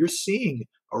lead, but you're seeing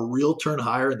a real turn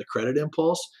higher in the credit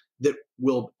impulse that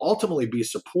will ultimately be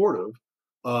supportive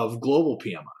of global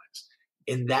PMIs.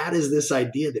 And that is this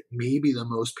idea that maybe the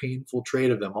most painful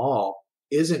trade of them all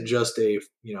isn't just a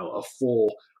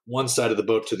full one side of the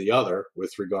boat to the other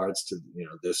with regards to,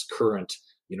 this current,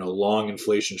 long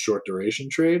inflation, short duration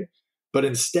trade, but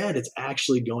instead it's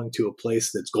actually going to a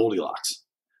place that's Goldilocks,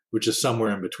 which is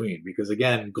somewhere in between. Because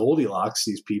again, Goldilocks,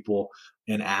 these people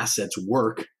and assets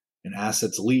work and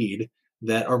assets lead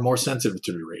that are more sensitive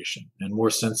to duration and more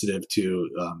sensitive to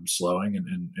slowing.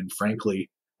 And frankly,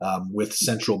 with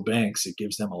central banks, it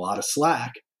gives them a lot of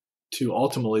slack to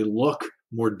ultimately look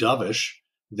more dovish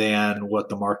than what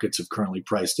the markets have currently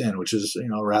priced in, which is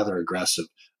a rather aggressive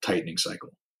tightening cycle.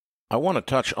 I want to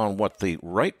touch on what the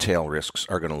right tail risks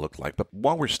are going to look like. But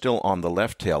while we're still on the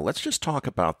left tail, let's just talk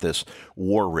about this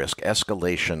war risk,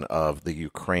 escalation of the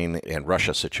Ukraine and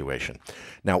Russia situation.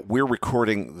 Now, we're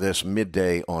recording this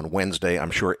midday on Wednesday.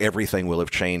 I'm sure everything will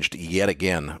have changed yet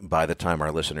again by the time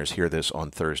our listeners hear this on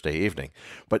Thursday evening.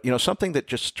 But, something that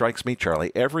just strikes me,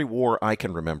 Charlie, every war I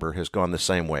can remember has gone the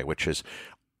same way, which is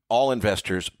all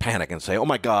investors panic and say, oh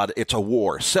my God, it's a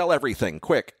war, sell everything,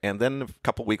 quick. And then a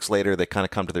couple weeks later, they kind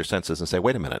of come to their senses and say,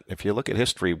 wait a minute, if you look at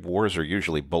history, wars are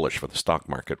usually bullish for the stock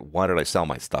market. Why did I sell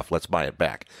my stuff? Let's buy it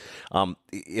back. Am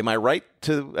I right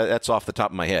to, that's off the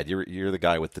top of my head, you're the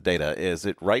guy with the data. Is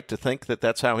it right to think that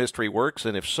that's how history works?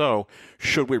 And if so,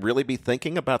 should we really be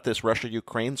thinking about this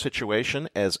Russia-Ukraine situation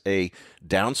as a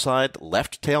downside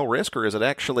left tail risk, or is it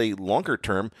actually longer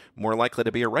term more likely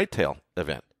to be a right tail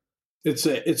event? It's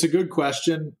a good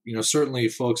question. Certainly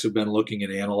folks have been looking at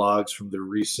analogs from the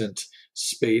recent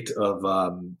spate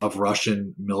of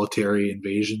Russian military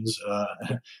invasions,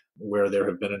 where there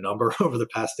have been a number over the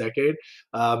past decade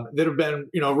that have been,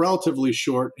 relatively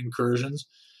short incursions.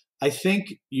 I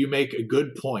think you make a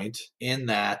good point in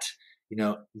that,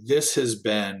 this has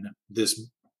been this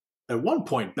at one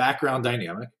point background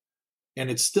dynamic, and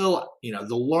it's still, the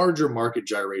larger market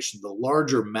gyration, the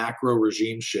larger macro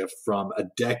regime shift from a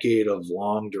decade of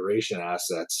long duration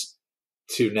assets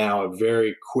to now a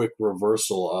very quick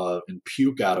reversal of and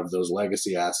puke out of those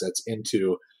legacy assets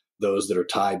into those that are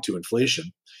tied to inflation,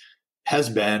 has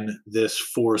been this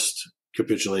forced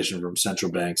capitulation from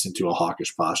central banks into a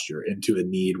hawkish posture, into a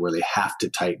need where they have to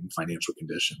tighten financial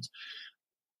conditions.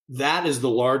 That is the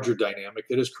larger dynamic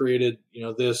that has created,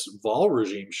 this vol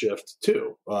regime shift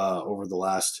too, over the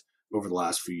last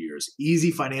few years.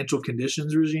 Easy financial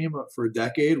conditions regime for a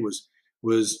decade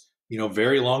was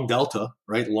very long delta,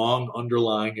 right? Long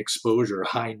underlying exposure,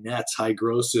 high nets, high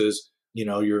grosses.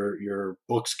 Your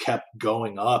books kept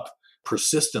going up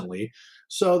persistently,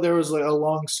 so there was like a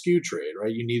long skew trade,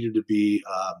 right? You needed to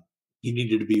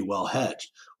be well hedged.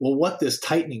 Well, what this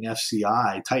tightening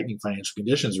FCI, tightening financial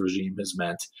conditions regime has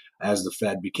meant, as the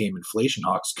Fed became inflation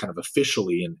hawks kind of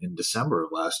officially in December of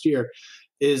last year,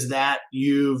 is that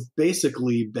you've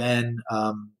basically been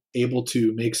able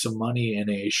to make some money in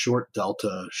a short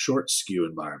delta, short skew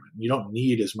environment. You don't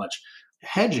need as much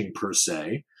hedging per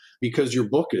se because your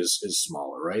book is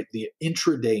smaller, right? The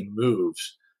intraday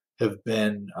moves have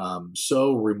been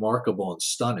so remarkable and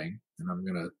stunning, and I'm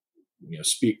going to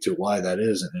speak to why that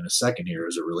is in a second here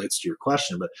as it relates to your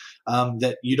question, but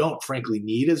that you don't frankly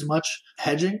need as much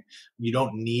hedging. You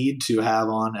don't need to have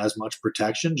on as much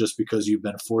protection just because you've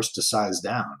been forced to size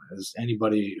down. As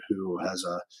anybody who has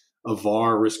a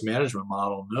VAR risk management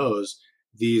model knows,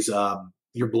 these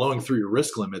you're blowing through your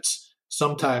risk limits,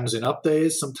 sometimes in up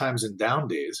days, sometimes in down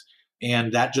days.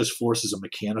 And that just forces a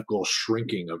mechanical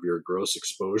shrinking of your gross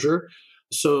exposure.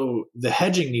 So the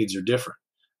hedging needs are different.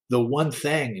 The one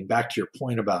thing, and back to your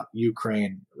point about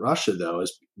Ukraine, Russia, though,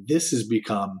 is this has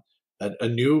become a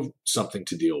new something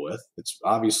to deal with. It's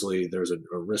obviously there's a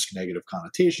risk negative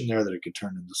connotation there that it could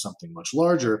turn into something much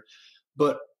larger.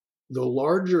 But the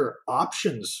larger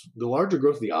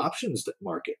growth of the options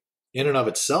market in and of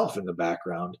itself in the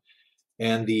background,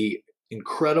 and the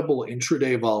incredible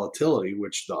intraday volatility,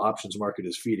 which the options market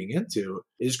is feeding into,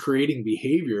 is creating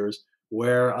behaviors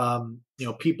where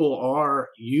people are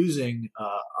using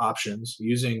options,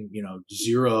 using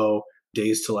 0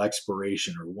 days till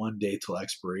expiration or 1 day till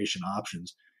expiration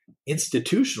options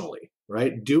institutionally,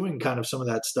 right? Doing kind of some of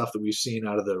that stuff that we've seen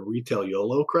out of the retail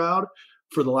YOLO crowd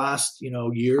for the last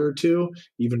year or two,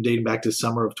 even dating back to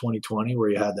summer of 2020, where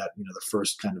you had that the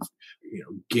first kind of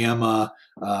gamma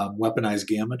weaponized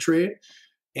gamma trade.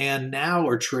 And now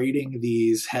we're trading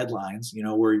these headlines,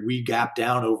 where we gap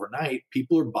down overnight.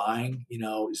 People are buying,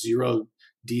 0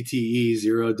 DTE,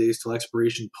 0 days till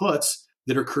expiration puts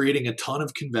that are creating a ton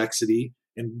of convexity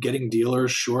and getting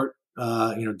dealers short.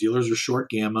 Dealers are short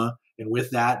gamma. And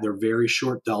with that, they're very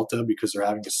short delta because they're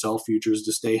having to sell futures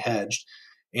to stay hedged.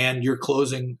 And you're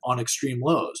closing on extreme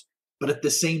lows. But at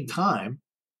the same time,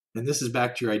 and this is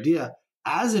back to your idea,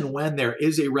 as and when there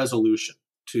is a resolution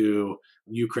to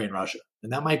Ukraine, Russia,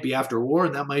 and that might be after war,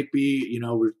 and that might be,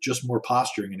 just more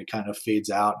posturing and it kind of fades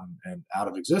out and out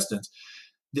of existence,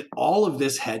 that all of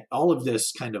this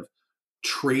kind of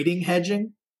trading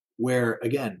hedging, where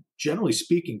again, generally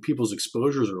speaking, people's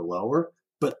exposures are lower,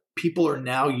 but people are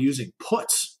now using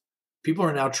puts. People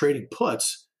are now trading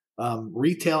puts.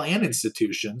 Retail and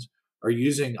institutions are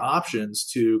using options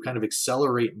to kind of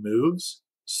accelerate moves,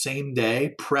 same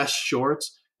day, press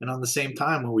shorts. And on the same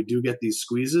time, when we do get these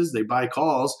squeezes, they buy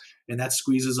calls, and that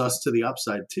squeezes us to the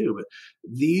upside too. But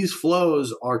these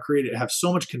flows are created, have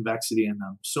so much convexity in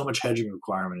them, so much hedging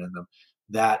requirement in them,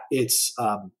 that it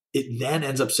then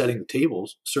ends up setting the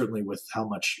tables, certainly with how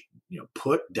much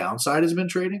put downside has been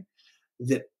trading,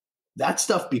 that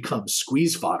stuff becomes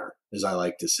squeeze fodder, as I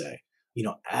like to say.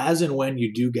 As and when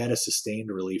you do get a sustained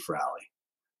relief rally,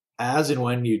 as and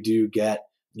when you do get,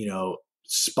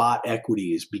 spot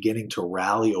equities beginning to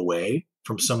rally away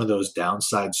from some of those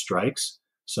downside strikes,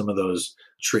 some of those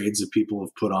trades that people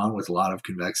have put on with a lot of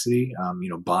convexity,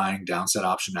 buying downside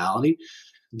optionality,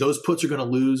 those puts are going to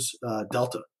lose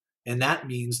delta. And that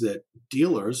means that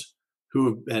dealers who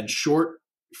have been short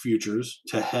futures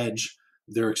to hedge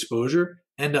their exposure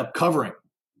end up covering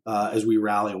as we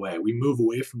rally away. We move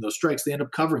away from those strikes. They end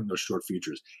up covering those short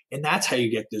futures. And that's how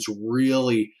you get this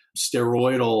really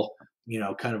steroidal,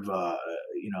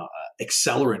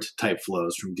 accelerant type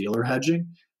flows from dealer hedging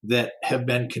that have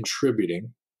been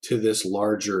contributing to this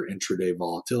larger intraday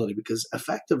volatility. Because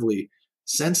effectively,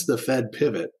 since the Fed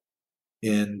pivot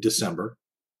in December,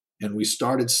 and we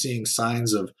started seeing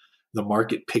signs of the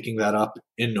market picking that up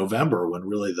in November, when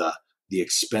really the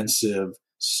expensive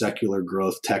secular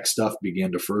growth tech stuff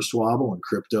began to first wobble and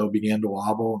crypto began to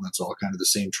wobble, and that's all kind of the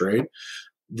same trade.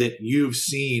 that you've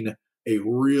seen a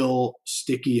real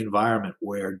sticky environment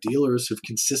where dealers have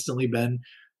consistently been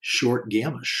short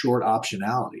gamma, short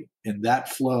optionality. And that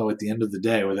flow at the end of the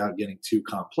day, without getting too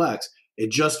complex,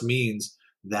 it just means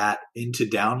that into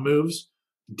down moves,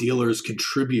 dealers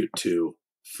contribute to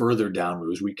further down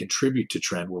moves. We contribute to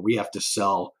trend where we have to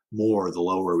sell more the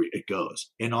lower it goes.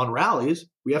 And on rallies,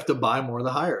 we have to buy more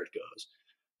the higher it goes.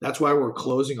 That's why we're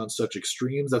closing on such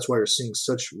extremes. That's why you're seeing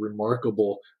such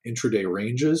remarkable intraday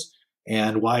ranges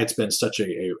and why it's been such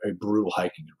a brutal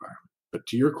hiking environment. But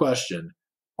to your question,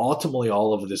 ultimately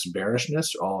all of this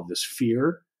bearishness, all of this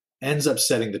fear ends up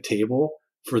setting the table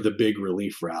for the big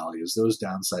relief rally as those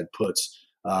downside puts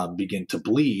begin to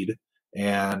bleed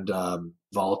and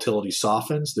volatility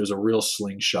softens. There's a real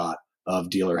slingshot of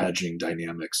dealer hedging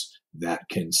dynamics that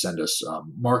can send us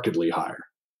markedly higher.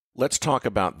 Let's talk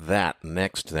about that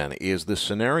next then. Is the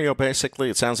scenario basically,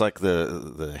 it sounds like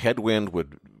the headwind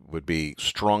would be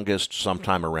strongest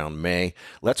sometime around May.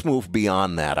 Let's move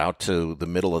beyond that out to the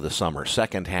middle of the summer,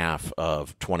 second half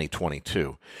of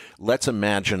 2022. Let's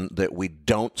imagine that we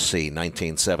don't see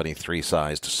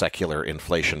 1973-sized secular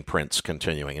inflation prints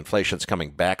continuing. Inflation's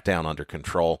coming back down under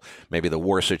control. Maybe the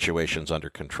war situation's under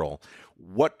control.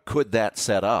 What could that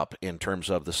set up in terms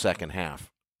of the second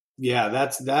half? Yeah,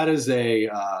 that's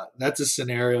a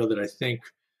scenario that I think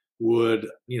would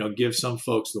give some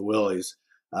folks the willies.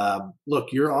 Look,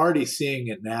 you're already seeing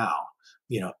it now.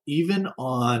 Even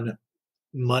on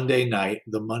Monday night,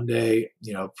 the Monday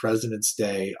President's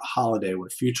Day holiday when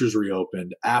futures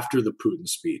reopened after the Putin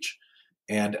speech,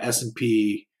 and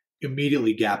S&P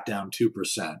immediately gapped down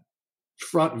 2%.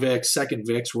 Front VIX, second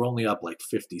VIX were only up like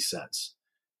 50 cents.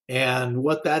 And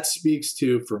what that speaks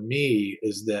to for me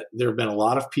is that there have been a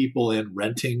lot of people in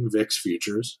renting VIX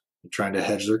futures and trying to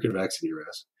hedge their convexity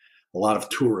risk. A lot of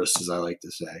tourists, as I like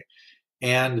to say.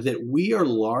 And that we are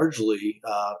largely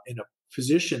in a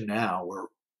position now where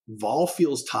vol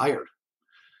feels tired,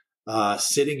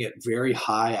 sitting at very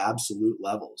high absolute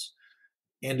levels.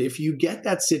 And if you get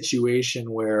that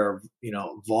situation where,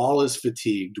 vol is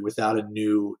fatigued without a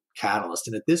new catalyst,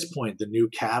 and at this point, the new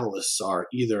catalysts are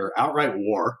either outright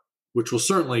war, which will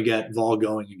certainly get vol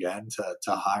going again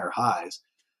to higher highs,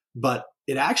 but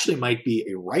it actually might be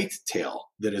a right tail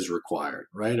that is required,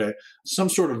 right? Some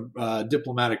sort of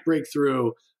diplomatic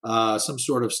breakthrough, some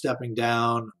sort of stepping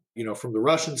down, from the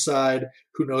Russian side.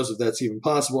 Who knows if that's even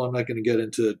possible? I'm not going to get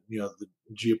into, the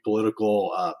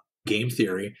geopolitical game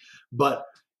theory, but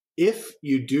if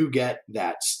you do get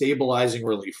that stabilizing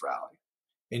relief rally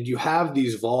and you have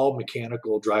these vol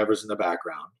mechanical drivers in the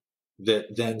background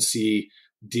that then see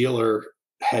dealer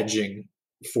hedging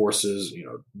forces,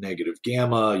 negative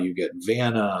gamma, you get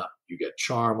Vanna, you get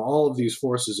charm, all of these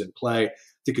forces in play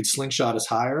that could slingshot us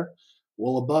higher.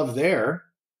 Well, above there,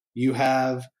 you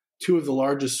have two of the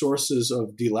largest sources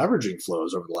of deleveraging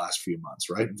flows over the last few months,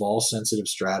 right? Vol-sensitive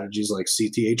strategies like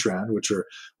CTA trend, which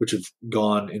have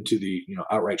gone into the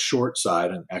outright short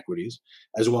side in equities,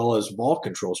 as well as vol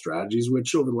control strategies,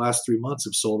 which over the last 3 months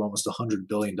have sold almost $100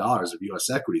 billion of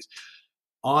U.S. equities.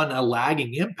 On a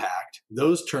lagging impact,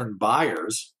 those turn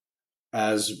buyers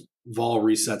as vol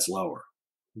resets lower.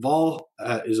 Vol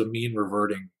is a mean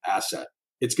reverting asset.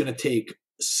 It's going to take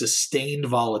sustained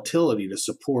volatility to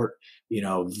support,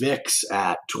 VIX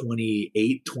at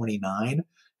 28, 29,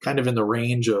 kind of in the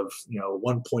range of,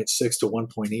 1.6 to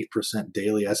 1.8%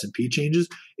 daily S&P changes.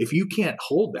 If you can't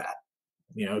hold that,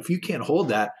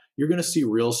 you're going to see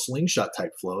real slingshot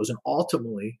type flows and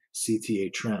ultimately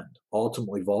CTA trend,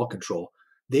 ultimately vol control.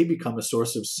 They become a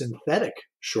source of synthetic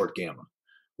short gamma,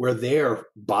 where they're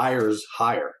buyers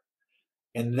higher.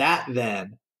 And that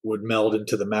then would meld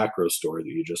into the macro story that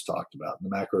you just talked about, the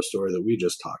macro story that we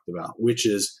just talked about, which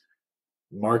is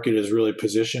market is really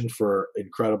positioned for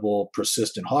incredible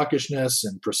persistent hawkishness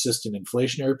and persistent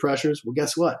inflationary pressures. Well,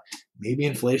 guess what? Maybe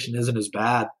inflation isn't as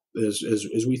bad as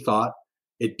we thought.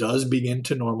 It does begin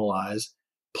to normalize.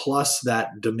 Plus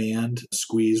that demand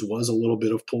squeeze was a little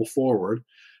bit of pull forward.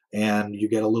 And you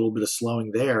get a little bit of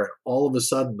slowing there. And all of a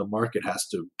sudden, the market has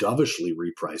to dovishly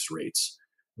reprice rates.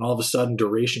 And all of a sudden,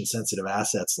 duration-sensitive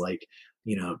assets like,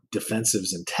 defensives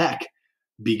and tech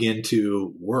begin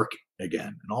to work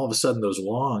again. And all of a sudden, those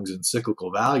longs in cyclical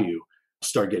value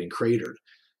start getting cratered.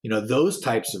 Those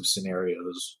types of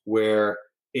scenarios where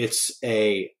it's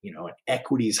an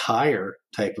equities higher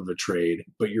type of a trade,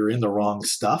 but you're in the wrong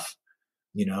stuff.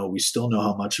 We still know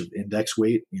how much of index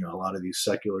weight, a lot of these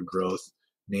secular growth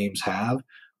names have.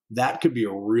 That could be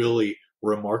a really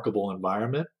remarkable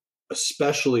environment,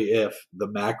 especially if the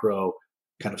macro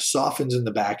kind of softens in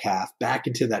the back half, back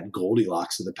into that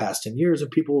Goldilocks of the past 10 years,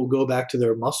 and people will go back to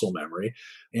their muscle memory.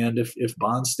 And if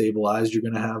bonds stabilize, you're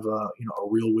going to have a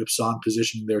real whipsaw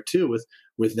positioning there too,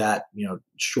 with that,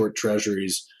 short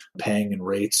treasuries paying in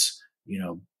rates,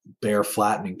 bear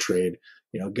flattening trade,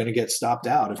 going to get stopped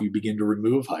out if you begin to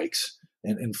remove hikes.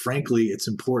 And frankly, it's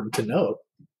important to note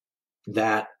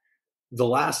that the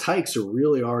last hikes are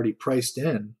really already priced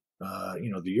in,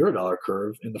 the Eurodollar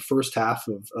curve in the first half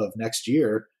of next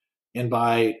year. And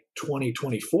by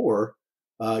 2024,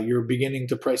 you're beginning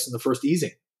to price in the first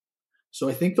easing. So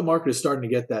I think the market is starting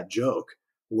to get that joke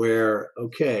where,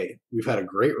 okay, we've had a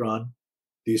great run.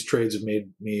 These trades have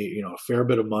made me, a fair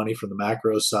bit of money from the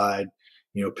macro side,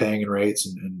 paying in rates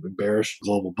and bearish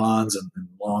global bonds and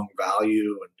long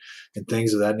value and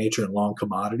things of that nature and long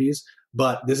commodities.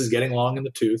 But this is getting long in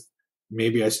the tooth.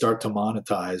 Maybe I start to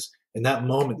monetize. And that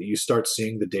moment that you start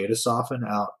seeing the data soften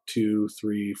out 2,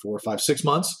 3, 4, 5, 6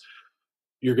 months,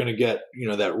 you're going to get,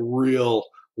 that real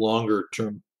longer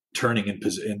term turning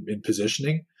in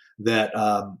positioning that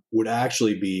would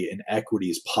actually be an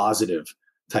equities positive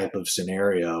type of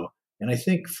scenario. And I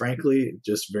think, frankly,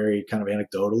 just very kind of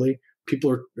anecdotally,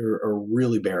 people are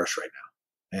really bearish right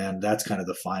now. And that's kind of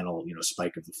the final,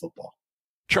 spike of the football.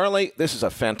 Charlie, this is a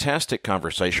fantastic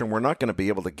conversation. We're not going to be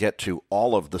able to get to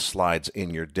all of the slides in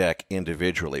your deck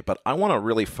individually, but I want to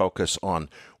really focus on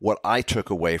what I took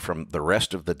away from the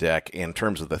rest of the deck in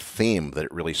terms of the theme that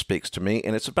it really speaks to me,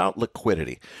 and it's about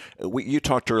liquidity. You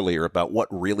talked earlier about what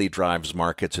really drives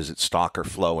markets. Is it stock or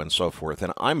flow and so forth?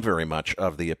 And I'm very much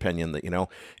of the opinion that,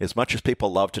 as much as people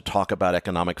love to talk about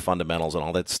economic fundamentals and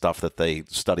all that stuff that they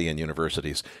study in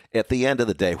universities, at the end of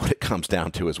the day, what it comes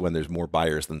down to is when there's more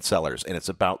buyers than sellers, and it's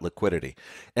about liquidity.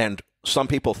 And some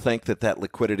people think that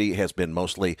liquidity has been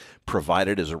mostly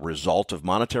provided as a result of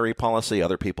monetary policy.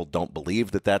 Other people don't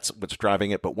believe that that's what's driving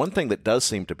it. But one thing that does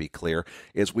seem to be clear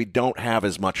is we don't have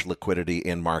as much liquidity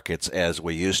in markets as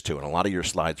we used to. And a lot of your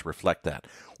slides reflect that.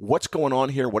 What's going on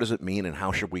here? What does it mean? And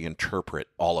how should we interpret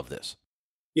all of this?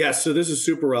 Yeah, so this is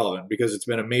super relevant because it's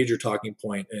been a major talking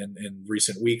point in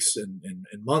recent weeks and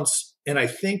months. And I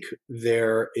think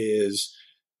there is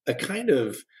a kind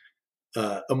of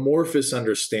amorphous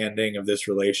understanding of this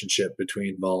relationship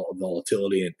between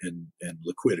volatility and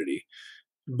liquidity.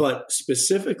 But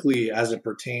specifically as it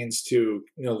pertains to,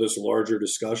 this larger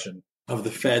discussion of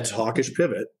the Fed's hawkish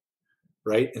pivot,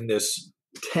 right, in this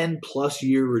 10-plus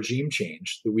year regime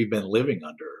change that we've been living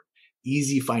under,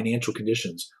 easy financial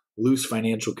conditions, loose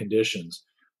financial conditions,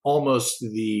 almost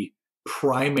the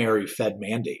primary Fed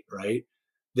mandate, right,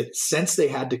 that since they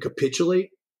had to capitulate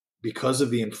because of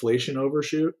the inflation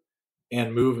overshoot,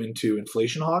 and move into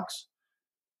inflation hawks,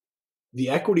 the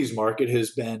equities market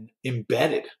has been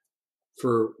embedded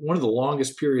for one of the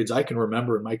longest periods I can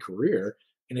remember in my career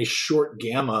in a short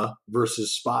gamma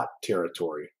versus spot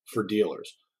territory for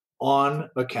dealers on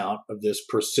account of this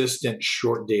persistent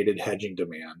short-dated hedging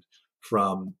demand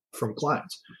from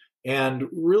clients. And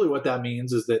really what that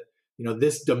means is that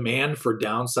this demand for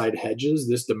downside hedges,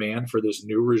 this demand for this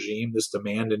new regime, this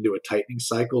demand into a tightening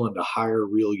cycle, into higher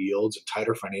real yields and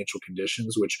tighter financial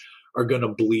conditions, which are going to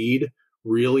bleed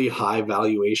really high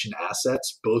valuation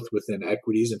assets, both within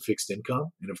equities and fixed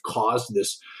income, and have caused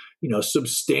this,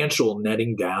 substantial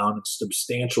netting down and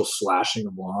substantial slashing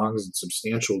of longs and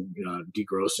substantial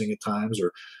degrossing at times,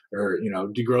 or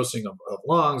degrossing of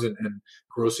longs and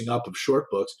grossing up of short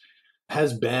books,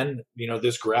 has been,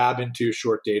 this grab into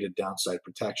short-dated downside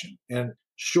protection. And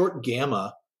short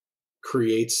gamma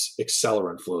creates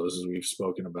accelerant flows, as we've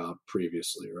spoken about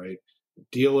previously, right?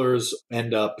 Dealers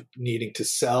end up needing to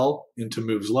sell into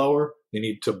moves lower. They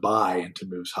need to buy into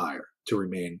moves higher to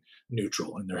remain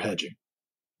neutral in their hedging.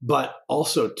 But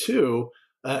also, too,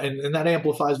 and that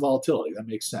amplifies volatility. That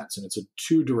makes sense. And it's a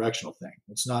two-directional thing.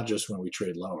 It's not just when we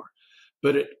trade lower.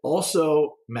 But it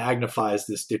also magnifies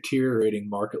this deteriorating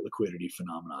market liquidity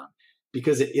phenomenon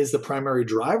because it is the primary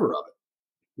driver of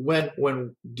it.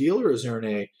 When dealers are in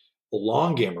a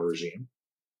long gamma regime,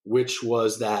 which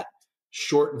was that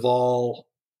short vol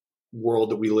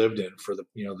world that we lived in for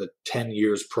the 10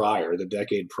 years prior, the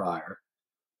decade prior,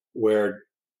 where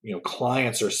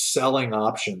clients are selling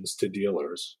options to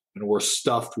dealers and we're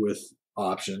stuffed with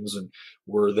options and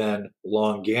we're then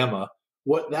long gamma.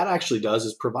 What that actually does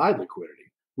is provide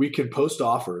liquidity. We can post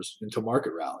offers into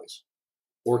market rallies,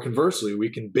 or conversely, we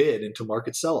can bid into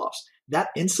market sell-offs. That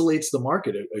insulates the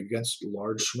market against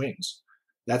large swings.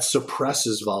 That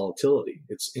suppresses volatility.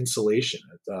 It's insulation.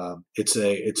 It's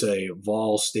a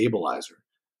vol stabilizer.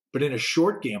 But in a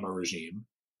short gamma regime,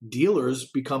 dealers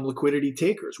become liquidity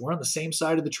takers. We're on the same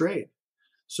side of the trade.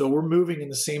 So we're moving in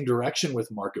the same direction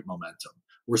with market momentum.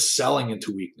 We're selling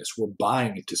into weakness. We're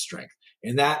buying into strength.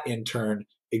 And that in turn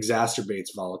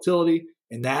exacerbates volatility.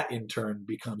 And that in turn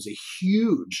becomes a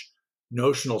huge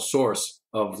notional source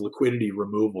of liquidity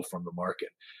removal from the market.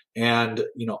 And,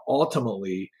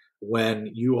 ultimately, when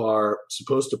you are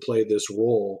supposed to play this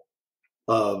role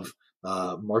of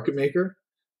market maker,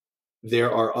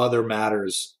 there are other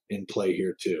matters in play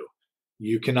here too.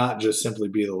 You cannot just simply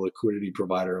be the liquidity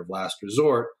provider of last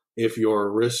resort if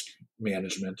your risk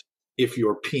management, if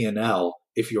your P&L,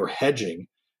 if your hedging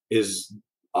is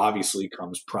obviously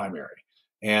comes primary.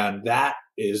 And that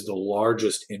is the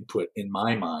largest input in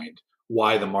my mind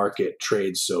why the market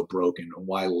trades so broken and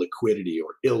why liquidity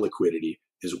or illiquidity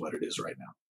is what it is right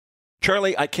now.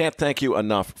 Charlie, I can't thank you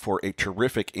enough for a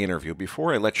terrific interview.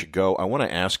 Before I let you go, I want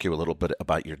to ask you a little bit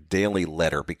about your daily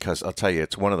letter, because I'll tell you,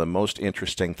 it's one of the most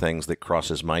interesting things that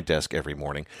crosses my desk every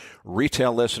morning.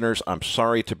 Retail listeners, I'm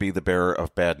sorry to be the bearer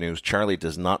of bad news. Charlie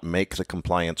does not make the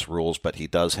compliance rules, but he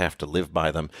does have to live by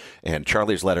them. And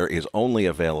Charlie's letter is only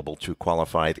available to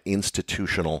qualified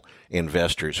institutional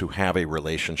investors who have a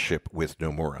relationship with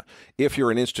Nomura. If you're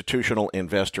an institutional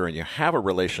investor and you have a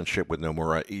relationship with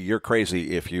Nomura, you're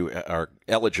crazy if you are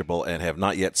eligible and have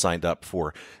not yet signed up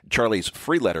for Charlie's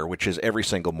free letter, which is every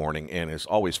single morning and is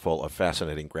always full of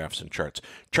fascinating graphs and charts.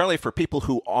 Charlie, for people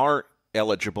who are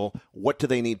eligible, what do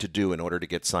they need to do in order to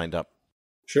get signed up?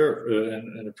 Sure,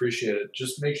 and appreciate it.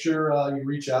 Just make sure you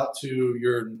reach out to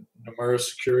your Nomura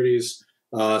Securities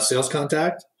sales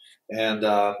contact, and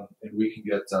we can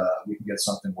get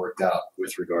something worked out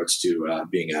with regards to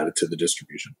being added to the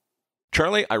distribution.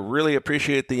 Charlie, I really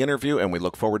appreciate the interview, and we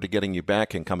look forward to getting you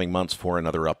back in coming months for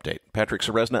another update. Patrick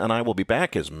Ceresna and I will be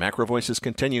back as MacroVoices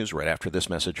continues right after this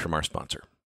message from our sponsor.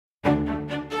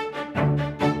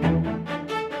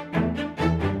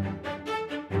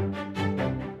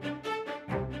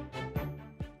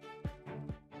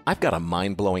 I've got a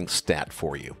mind-blowing stat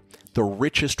for you. The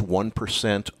richest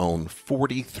 1% own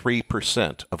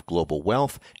 43% of global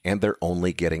wealth, and they're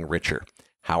only getting richer.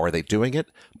 How are they doing it?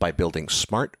 By building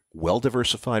smart,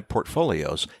 well-diversified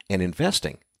portfolios and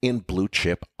investing in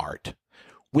blue-chip art.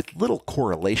 With little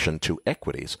correlation to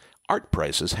equities, art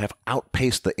prices have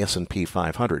outpaced the S&P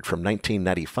 500 from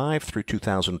 1995 through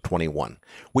 2021,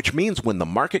 which means when the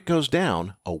market goes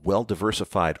down, a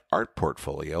well-diversified art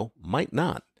portfolio might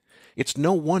not. It's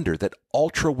no wonder that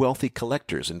ultra-wealthy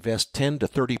collectors invest 10 to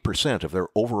 30% of their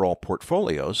overall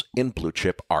portfolios in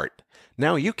blue-chip art.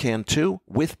 Now you can too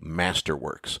with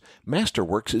Masterworks.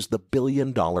 Masterworks is the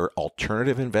billion-dollar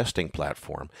alternative investing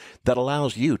platform that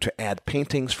allows you to add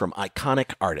paintings from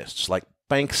iconic artists like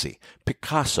Banksy,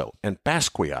 Picasso, and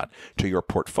Basquiat to your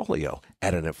portfolio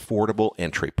at an affordable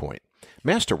entry point.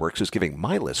 Masterworks is giving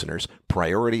my listeners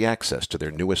priority access to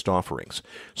their newest offerings.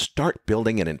 Start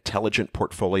building an intelligent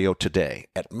portfolio today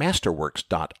at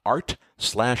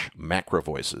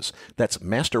masterworks.art/macrovoices. That's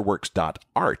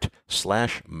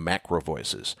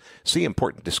masterworks.art/macrovoices. See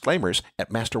important disclaimers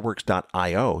at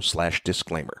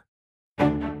masterworks.io/disclaimer.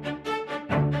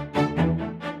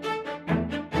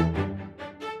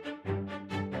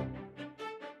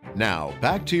 Now,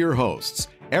 back to your hosts,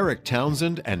 Erik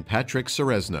Townsend and Patrick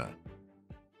Ceresna.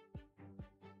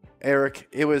 Erik,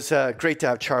 it was great to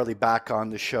have Charlie back on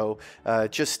the show.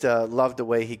 Just love the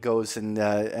way he goes and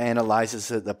analyzes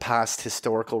the past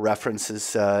historical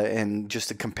references, and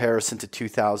just a comparison to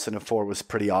 2004 was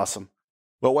pretty awesome.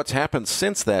 Well, what's happened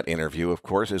since that interview, of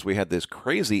course, is we had this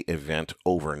crazy event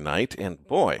overnight, and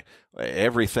boy,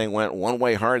 everything went one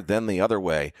way hard, then the other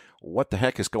way. What the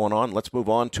heck is going on? Let's move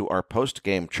on to our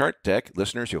post-game chart deck.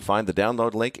 Listeners, you'll find the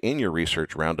download link in your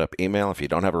Research Roundup email. If you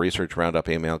don't have a Research Roundup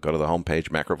email, go to the homepage,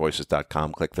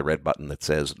 macrovoices.com, click the red button that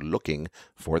says Looking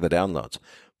for the Downloads.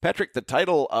 Patrick, the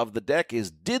title of the deck is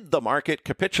Did the Market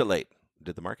Capitulate?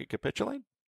 Did the market capitulate?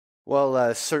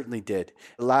 Well, certainly did.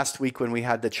 Last week when we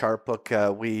had the chart book,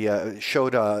 we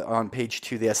showed on page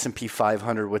 2 the S&P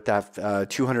 500 with that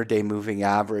 200-day moving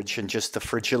average and just the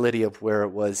fragility of where it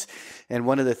was. And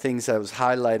one of the things I was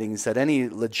highlighting is that any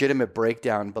legitimate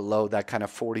breakdown below that kind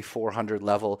of 4,400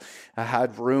 level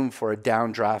had room for a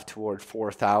downdraft toward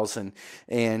 4,000.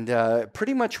 And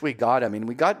pretty much we got,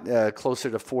 we got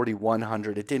closer to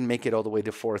 4,100. It didn't make it all the way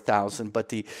to 4,000,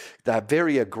 but that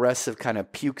very aggressive kind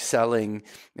of puke selling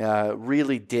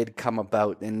really did come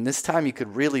about. And this time you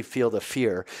could really feel the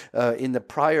fear. In the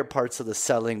prior parts of the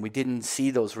selling, we didn't see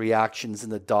those reactions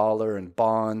in the dollar and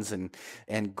bonds and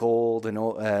gold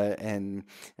and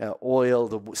oil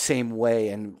the same way.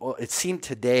 And it seemed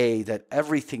today that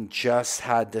everything just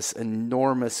had this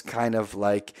enormous kind of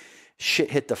like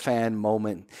shit hit the fan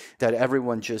moment that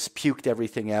everyone just puked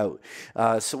everything out.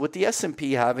 So with the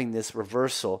S&P having this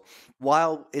reversal,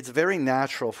 while it's very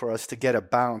natural for us to get a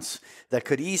bounce that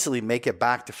could easily make it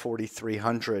back to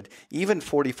 4,300, even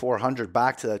 4,400,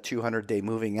 back to that 200-day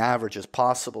moving average is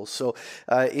possible. So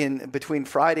in between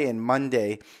Friday and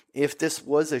Monday, if this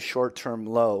was a short-term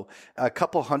low, a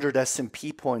couple hundred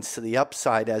S&P points to the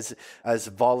upside as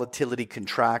volatility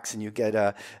contracts and you get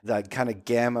that kind of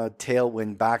gamma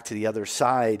tailwind back to the other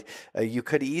side, you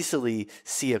could easily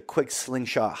see a quick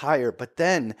slingshot higher. But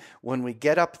then when we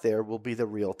get up there will be the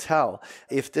real tell.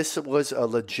 If this was a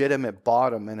legitimate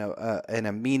bottom and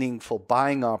a meaningful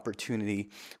buying opportunity,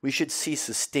 we should see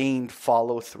sustained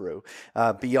follow-through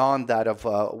beyond that of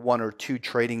 1 or 2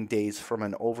 trading days from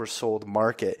an oversold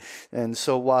market. And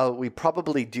so while we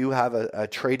probably do have a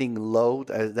trading low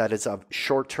that is of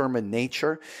short-term in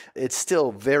nature, it's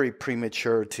still very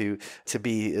premature to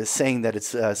be saying that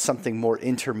it's something more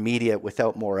intermediate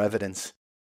without more evidence.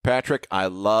 Patrick, I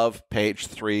love page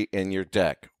 3 in your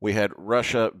deck. We had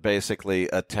Russia basically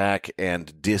attack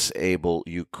and disable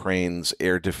Ukraine's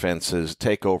air defenses,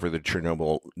 take over the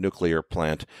Chernobyl nuclear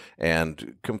plant,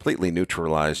 and completely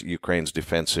neutralize Ukraine's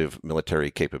defensive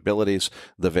military capabilities.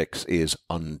 The VIX is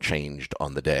unchanged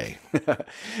on the day.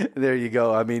 There you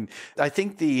go. I mean, I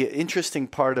think the interesting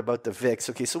part about the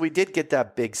VIX, okay, so we did get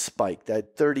that big spike,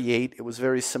 that 38. It was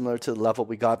very similar to the level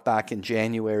we got back in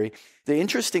January. The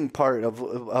interesting part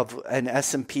of an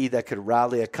S&P that could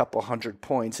rally a couple hundred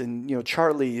points, and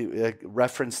Charlie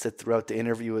referenced it throughout the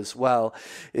interview as well,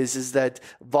 is that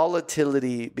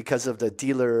volatility because of the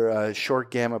dealer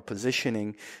short gamma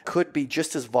positioning could be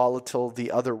just as volatile the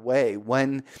other way.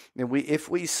 If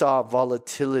we saw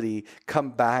volatility come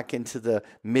back into the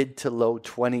mid to low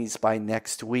 20s by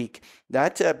next week,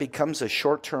 that becomes a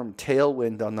short-term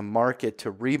tailwind on the market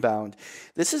to rebound.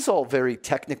 This is all very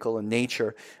technical in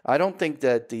nature. I don't think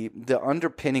that the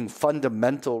underpinning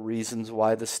fundamental reasons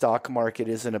why the stock market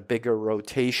is in a bigger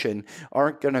rotation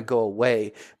aren't going to go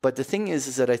away. But the thing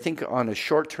is that I think on a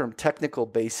short-term technical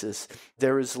basis,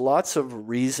 there is lots of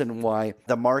reason why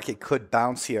the market could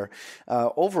bounce here.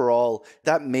 Overall,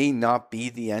 that may not be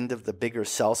the end of the bigger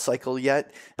sell cycle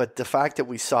yet, but the fact that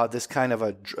we saw this kind of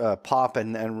a pop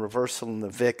and reversal in the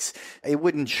VIX, it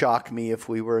wouldn't shock me if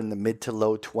we were in the mid to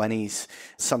low 20s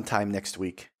sometime next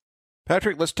week.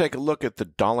 Patrick, let's take a look at the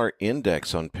dollar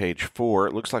index on page 4.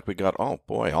 It looks like we got, all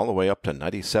the way up to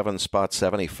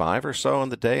 97.75 or so on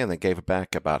the day, and they gave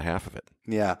back about half of it.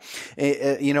 Yeah.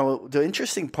 The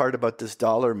interesting part about this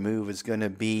dollar move is going to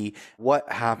be what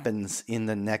happens in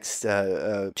the next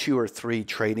 2 or 3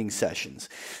 trading sessions.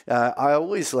 I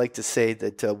always like to say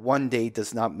that one day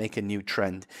does not make a new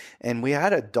trend. And we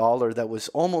had a dollar that was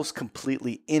almost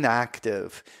completely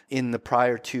inactive in the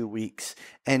prior 2 weeks.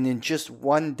 And in just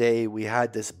one day, we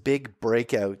had this big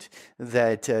breakout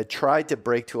that tried to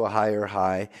break to a higher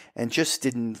high and just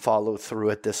didn't follow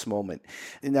through at this moment.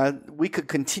 Now, we could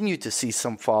continue to see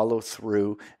some follow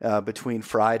through between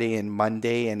Friday and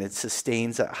Monday, and it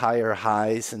sustains at higher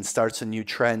highs and starts a new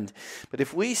trend. But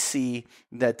if we see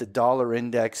that the dollar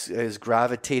index is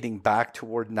gravitating back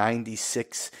toward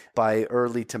 96 by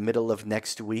early to middle of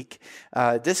next week,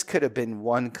 this could have been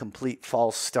one complete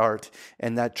false start,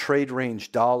 and that trade range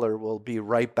dollar will be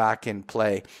right back in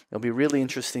play. It'll be really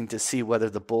interesting to see whether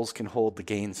the bulls can hold the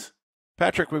gains.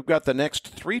 Patrick, we've got the next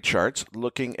 3 charts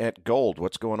looking at gold.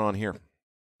 What's going on here?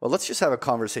 Well, let's just have a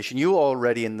conversation. You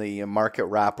already in the market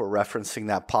wrap were referencing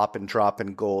that pop and drop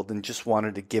in gold, and just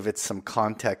wanted to give it some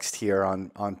context here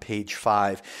on page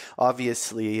 5.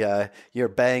 Obviously, you're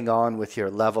bang on with your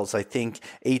levels. I think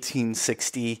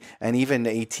 1860 and even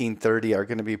 1830 are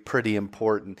going to be pretty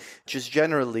important. Just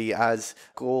generally, as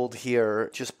gold here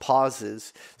just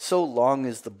pauses, so long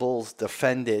as the bulls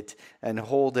defend it and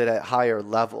hold it at higher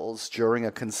levels during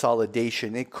a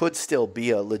consolidation, it could still be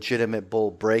a legitimate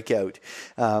bull breakout.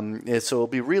 So it'll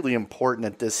be really important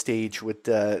at this stage with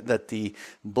that the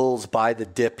bulls buy the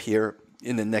dip here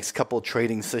in the next couple of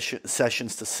trading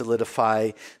sessions to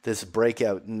solidify this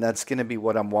breakout, and that's going to be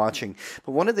what I'm watching.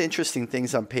 But one of the interesting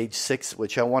things on page 6,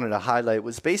 which I wanted to highlight,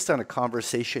 was based on a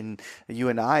conversation you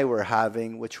and I were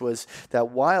having, which was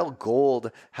that while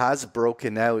gold has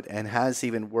broken out and has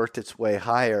even worked its way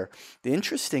higher, the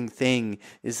interesting thing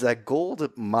is that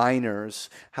gold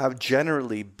miners have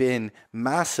generally been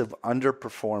massive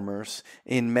underperformers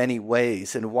in many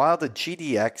ways. And while the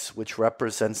GDX, which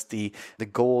represents the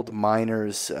gold miners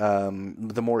miners,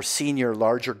 the more senior,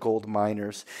 larger gold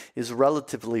miners, is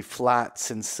relatively flat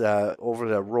since over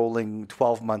the rolling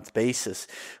 12-month basis.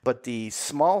 But the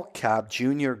small cap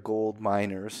junior gold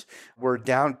miners were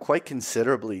down quite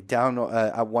considerably, down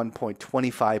at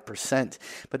 1.25%.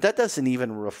 But that doesn't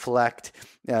even reflect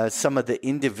some of the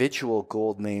individual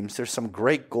gold names. There's some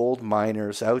great gold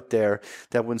miners out there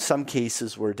that in some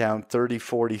cases were down 30,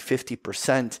 40,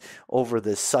 50% over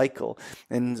this cycle.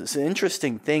 And the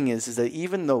interesting thing is that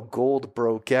even though gold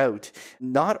broke out,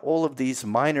 not all of these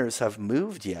miners have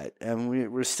moved yet. And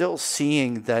we're still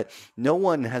seeing that no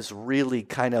one has really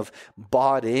kind of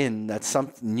bought in that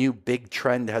some new big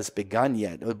trend has begun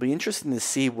yet. It would be interesting to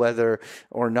see whether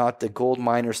or not the gold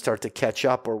miners start to catch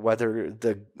up, or whether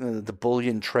the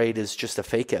bullion trade is just a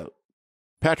fake out.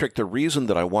 Patrick, the reason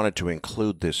that I wanted to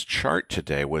include this chart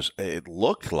today was it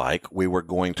looked like we were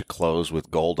going to close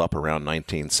with gold up around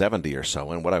 1970 or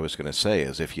so. And what I was going to say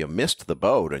is if you missed the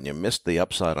boat and you missed the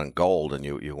upside on gold and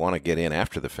you want to get in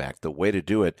after the fact, the way to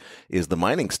do it is the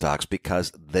mining stocks,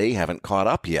 because they haven't caught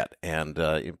up yet. And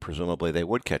presumably they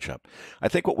would catch up. I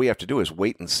think what we have to do is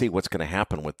wait and see what's going to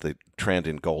happen with the trend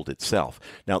in gold itself.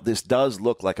 Now, this does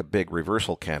look like a big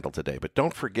reversal candle today, but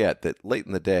don't forget that late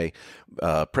in the day,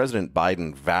 President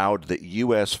Biden vowed that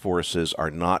U.S. forces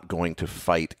are not going to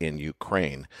fight in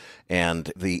Ukraine. And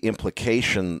the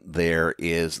implication there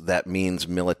is that means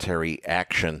military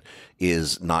action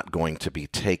is not going to be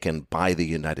taken by the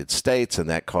United States, and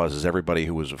that causes everybody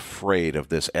who was afraid of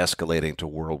this escalating to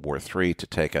World War III to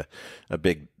take a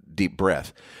big, deep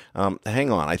breath.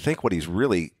 Hang on. I think what he's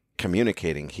really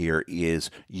communicating here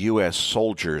is U.S.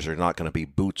 soldiers are not going to be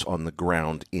boots on the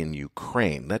ground in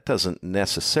Ukraine. That doesn't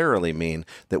necessarily mean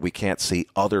that we can't see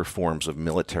other forms of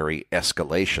military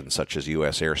escalation, such as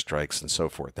U.S. airstrikes and so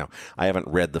forth. Now, I haven't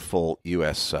read the full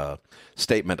U.S.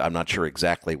 Statement. I'm not sure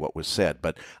exactly what was said,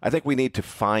 but I think we need to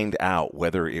find out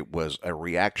whether it was a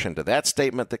reaction to that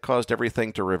statement that caused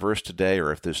everything to reverse today,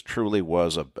 or if this truly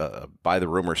was a buy the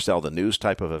rumor, sell the news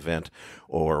type of event,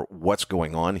 or what's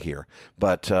going on here.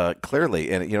 But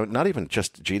clearly, and not even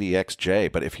just GDXJ,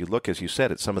 but if you look, as you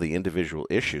said, at some of the individual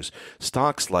issues,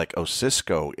 stocks like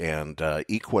Osisko and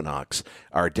Equinox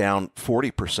are down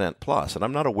 40% plus. And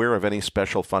I'm not aware of any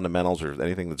special fundamentals or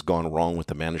anything that's gone wrong with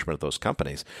the management of those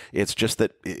companies. It's just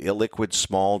that illiquid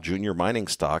small junior mining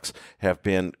stocks have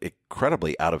been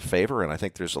incredibly out of favor, and I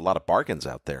think there's a lot of bargains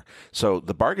out there. So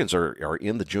the bargains are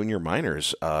in the junior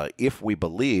miners if we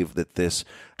believe that this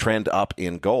trend up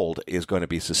in gold is going to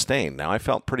be sustained. Now, I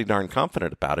felt pretty darn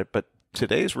confident about it, but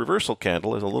today's reversal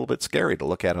candle is a little bit scary to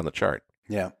look at on the chart.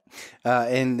 Yeah.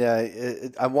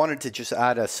 I wanted to just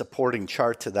add a supporting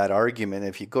chart to that argument.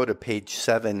 If you go to page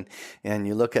 7 and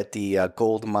you look at the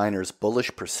gold miners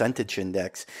bullish percentage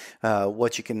index,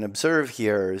 what you can observe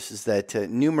here is that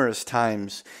numerous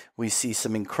times we see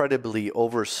some incredibly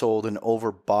oversold and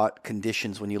overbought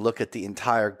conditions when you look at the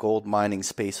entire gold mining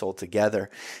space altogether.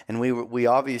 And we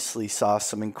obviously saw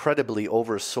some incredibly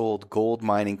oversold gold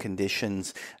mining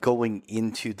conditions going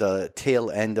into the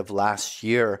tail end of last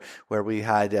year, where we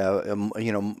had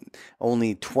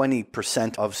only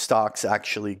 20% of stocks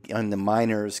actually on the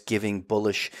miners giving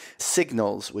bullish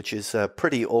signals, which is a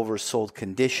pretty oversold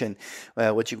condition.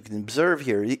 What you can observe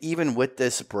here, even with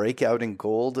this breakout in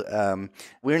gold,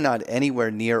 we're not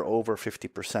anywhere near over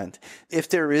 50%. If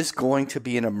there is going to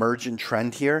be an emergent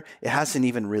trend here, it hasn't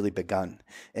even really begun.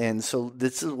 And so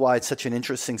this is why it's such an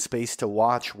interesting space to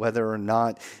watch whether or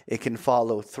not it can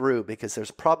follow through, because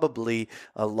there's probably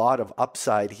a lot of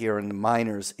upside here in the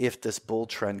miners if this bull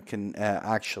trend can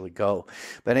actually go.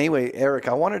 But anyway, Erik,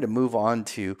 I wanted to move on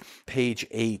to page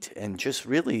 8 and just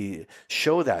really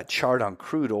show that chart on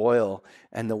crude oil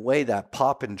and the way that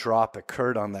pop and drop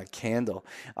occurred on that candle.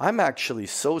 I'm actually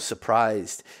so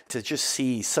surprised to just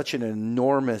see such an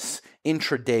enormous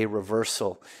intraday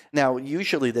reversal. Now,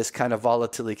 usually this kind of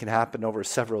volatility can happen over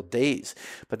several days,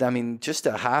 but I mean, just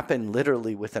to happen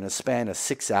literally within a span of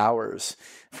 6 hours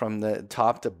from the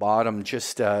top to bottom,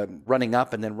 just running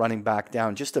up and then running back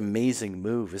down, just amazing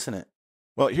move, isn't it?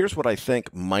 Well, here's what I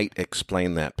think might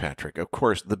explain that, Patrick. Of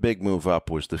course, the big move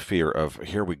up was the fear of,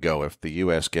 here we go, if the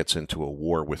U.S. gets into a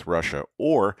war with Russia,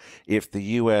 or if the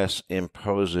U.S.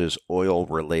 imposes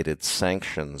oil-related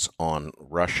sanctions on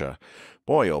Russia,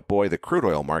 Boy, oh boy, the crude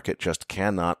oil market just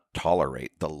cannot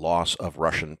tolerate the loss of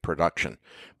Russian production.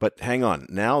 But hang on,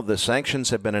 now the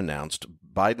sanctions have been announced.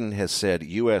 Biden has said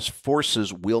U.S.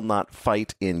 forces will not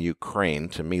fight in Ukraine.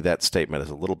 To me, that statement is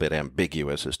a little bit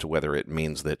ambiguous as to whether it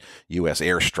means that U.S.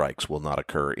 airstrikes will not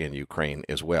occur in Ukraine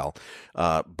as well.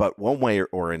 But one way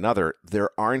or another,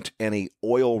 there aren't any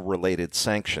oil-related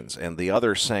sanctions, and the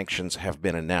other sanctions have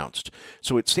been announced.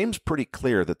 So it seems pretty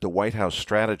clear that the White House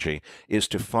strategy is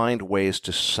to find ways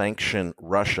to sanction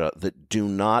Russia that do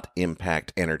not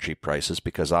impact energy prices,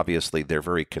 because obviously they're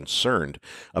very concerned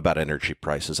about energy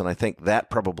prices, and I think that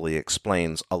probably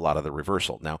explains a lot of the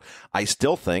reversal. Now, I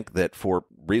still think that for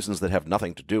reasons that have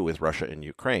nothing to do with Russia and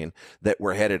Ukraine, that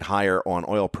we're headed higher on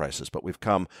oil prices, but we've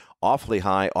come awfully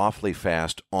high, awfully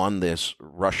fast on this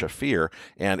Russia fear.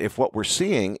 And if what we're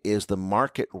seeing is the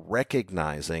market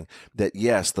recognizing that,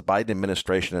 yes, the Biden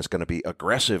administration is going to be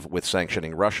aggressive with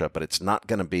sanctioning Russia, but it's not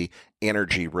going to be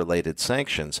energy-related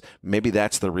sanctions, maybe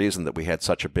that's the reason that we had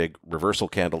such a big reversal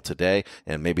candle today,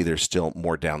 and maybe there's still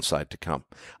more downside to come.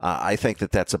 I think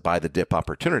that that's a buy-the-dip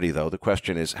opportunity, though. The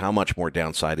question is, how much more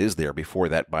downside is there before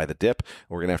that buy-the-dip?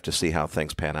 We're going to have to see how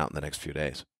things pan out in the next few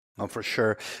days. Oh, for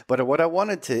sure. But what I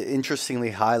wanted to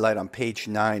interestingly highlight on page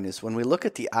 9 is when we look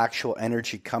at the actual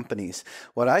energy companies,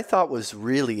 what I thought was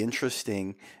really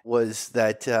interesting was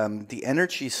that the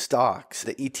energy stocks,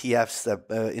 the ETFs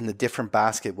that in the different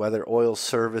basket, whether oil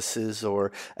services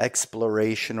or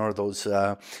exploration or those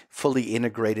fully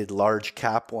integrated large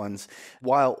cap ones,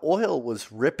 while oil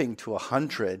was ripping to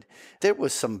 100, there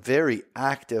was some very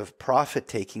active profit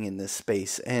taking in this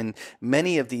space. And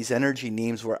many of these energy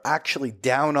names were actually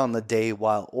down on the day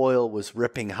while oil was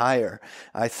ripping higher.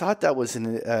 I thought that was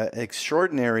an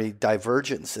extraordinary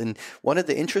divergence. And one of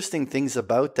the interesting things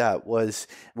about that was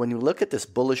when you look at this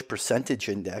bullish percentage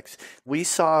index, we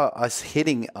saw us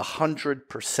hitting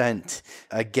 100%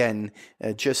 again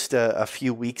just a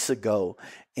few weeks ago.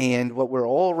 And what we're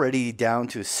already down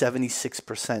to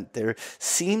 76%. There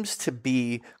seems to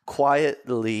be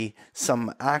quietly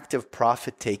some active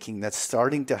profit taking that's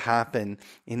starting to happen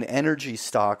in energy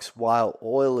stocks while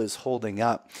oil is holding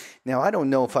up. Now, I don't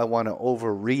know if I want to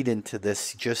overread into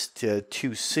this just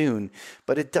too soon,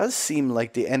 but it does seem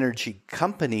like the energy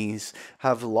companies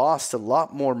have lost a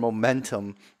lot more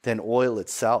momentum than oil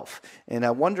itself. And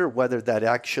I wonder whether that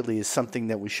actually is something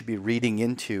that we should be reading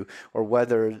into, or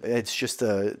whether it's just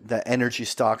the energy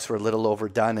stocks were a little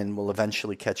overdone and will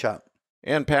eventually catch up.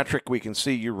 And Patrick, we can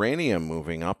see uranium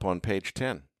moving up on page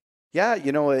 10. Yeah,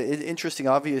 interesting.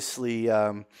 Obviously,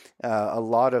 a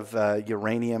lot of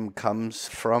uranium comes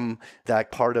from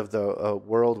that part of the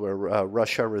world where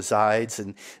Russia resides,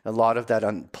 and a lot of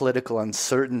that political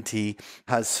uncertainty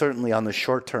has certainly on the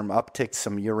short term upticked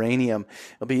some uranium.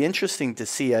 It'll be interesting to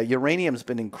see. Uranium's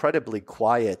been incredibly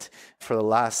quiet for the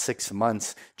last 6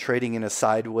 months, trading in a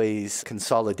sideways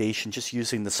consolidation, just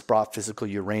using the Sprott Physical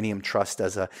Uranium Trust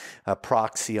as a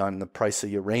proxy on the price of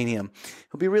uranium.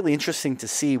 It'll be really interesting to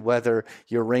see whether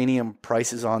uranium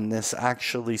prices on this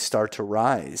actually start to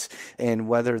rise, and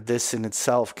whether this in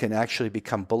itself can actually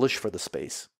become bullish for the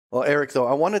space. Well, Erik, though,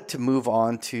 I wanted to move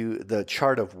on to the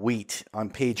chart of wheat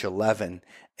on page 11.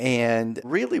 And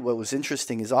really what was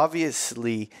interesting is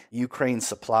obviously Ukraine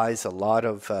supplies a lot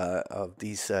of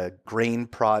these grain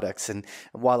products. And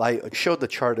while I showed the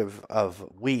chart of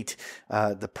wheat,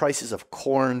 the prices of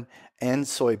corn and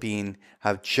soybean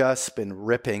have just been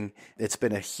ripping. It's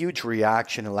been a huge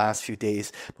reaction in the last few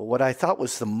days. But what I thought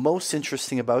was the most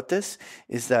interesting about this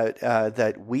is that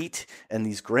that wheat and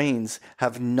these grains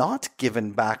have not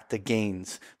given back the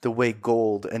gains the way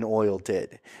gold and oil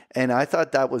did. And I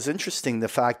thought that was interesting, the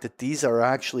fact that these are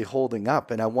actually holding up.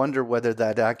 And I wonder whether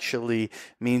that actually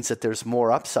means that there's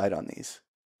more upside on these.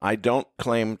 I don't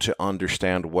claim to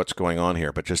understand what's going on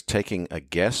here, but just taking a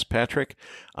guess, Patrick,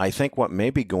 I think what may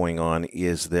be going on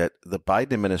is that the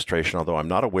Biden administration, although I'm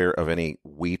not aware of any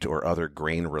wheat or other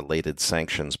grain-related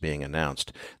sanctions being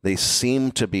announced, they seem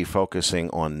to be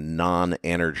focusing on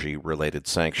non-energy related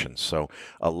sanctions. So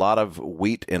a lot of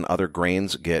wheat and other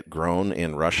grains get grown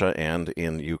in Russia and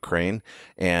in Ukraine,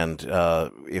 and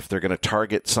if they're going to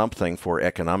target something for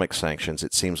economic sanctions,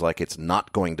 it seems like it's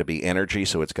not going to be energy,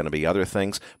 so it's going to be other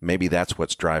things. Maybe that's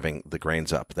what's driving the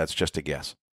grains up. That's just a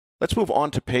guess. Let's move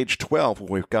on to page 12,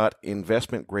 where we've got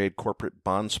investment-grade corporate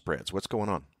bond spreads. What's going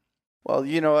on? Well,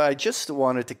 I just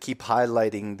wanted to keep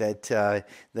highlighting that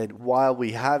while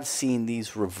we have seen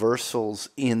these reversals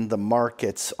in the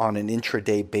markets on an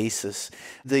intraday basis,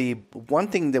 the one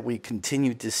thing that we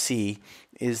continue to see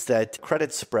is that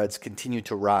credit spreads continue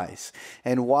to rise.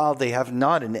 And while they have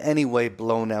not in any way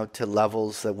blown out to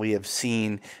levels that we have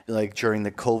seen like during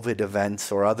the COVID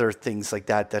events or other things like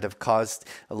that have caused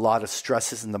a lot of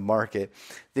stresses in the market,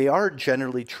 they are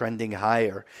generally trending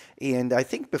higher. And I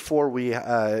think before we,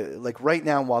 like right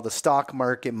now, while the stock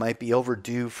market might be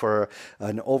overdue for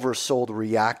an oversold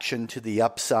reaction to the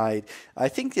upside, I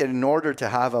think that in order to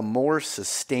have a more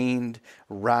sustained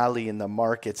rally in the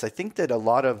markets, I think that a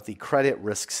lot of the credit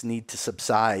risks need to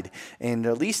subside. And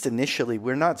at least initially,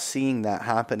 we're not seeing that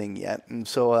happening yet. And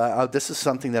so this is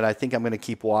something that I think I'm going to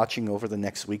keep watching over the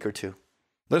next week or two.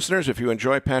 Listeners, if you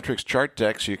enjoy Patrick's chart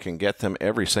decks, you can get them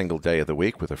every single day of the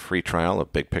week with a free trial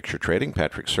of Big Picture Trading,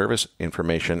 Patrick's service.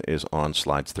 Information is on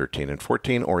slides 13 and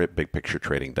 14 or at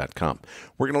bigpicturetrading.com.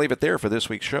 We're going to leave it there for this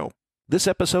week's show. This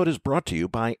episode is brought to you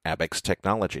by Abex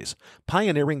Technologies,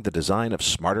 pioneering the design of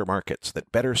smarter markets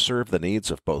that better serve the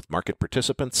needs of both market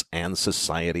participants and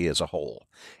society as a whole.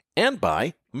 And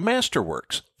by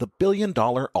Masterworks, the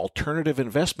billion-dollar alternative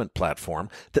investment platform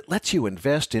that lets you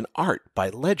invest in art by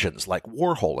legends like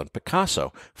Warhol and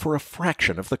Picasso for a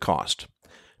fraction of the cost.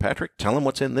 Patrick, tell them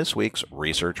what's in this week's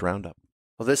Research Roundup.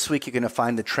 Well, this week you're going to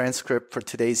find the transcript for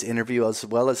today's interview as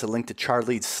well as a link to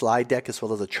Charlie's slide deck as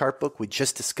well as a chart book we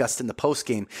just discussed in the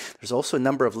postgame. There's also a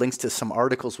number of links to some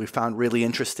articles we found really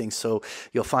interesting, so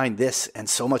you'll find this and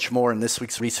so much more in this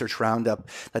week's Research Roundup.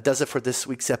 That does it for this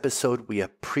week's episode. We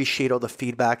appreciate all the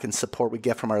feedback and support we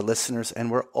get from our listeners, and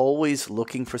we're always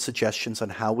looking for suggestions on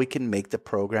how we can make the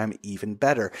program even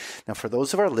better. Now, for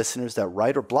those of our listeners that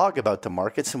write or blog about the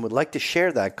markets and would like to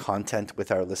share that content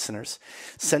with our listeners,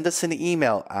 send us an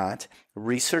email at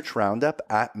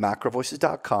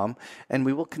researchroundup@macrovoices.com, and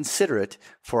we will consider it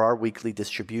for our weekly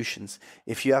distributions.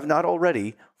 If you have not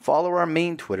already, follow our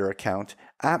main Twitter account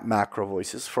at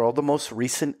MacroVoices for all the most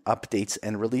recent updates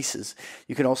and releases.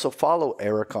 You can also follow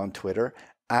Erik on Twitter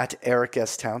at Erik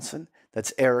S. Townsend.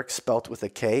 That's Erik spelt with a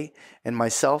K, and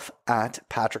myself at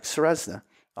Patrick Ceresna.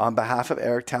 On behalf of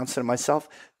Erik Townsend and myself,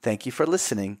 thank you for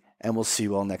listening, and we'll see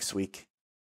you all next week.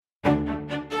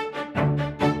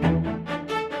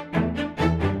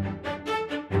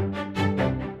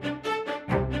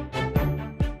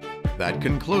 That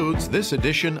concludes this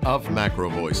edition of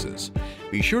MacroVoices.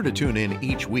 Be sure to tune in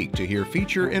each week to hear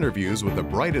feature interviews with the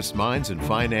brightest minds in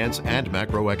finance and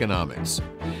macroeconomics.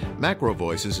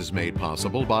 MacroVoices is made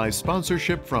possible by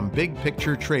sponsorship from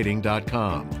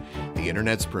BigPictureTrading.com, the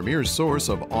Internet's premier source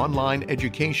of online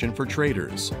education for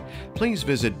traders. Please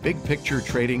visit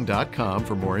BigPictureTrading.com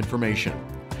for more information.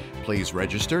 Please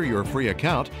register your free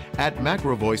account at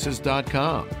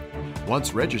MacroVoices.com.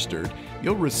 Once registered,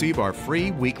 you'll receive our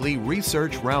free weekly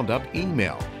Research Roundup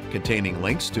email containing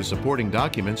links to supporting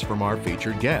documents from our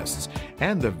featured guests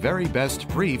and the very best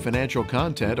free financial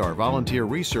content our volunteer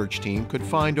research team could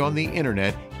find on the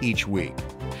internet each week.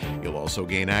 You'll also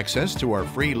gain access to our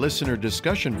free listener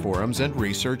discussion forums and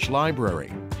research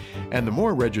library. And the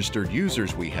more registered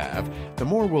users we have, the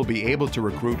more we'll be able to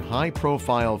recruit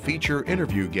high-profile feature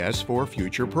interview guests for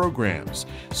future programs.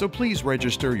 So please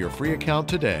register your free account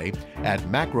today at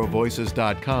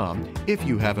macrovoices.com if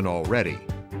you haven't already.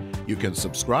 You can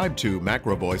subscribe to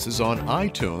MacroVoices on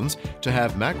iTunes to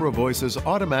have MacroVoices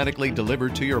automatically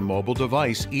delivered to your mobile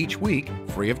device each week,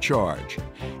 free of charge.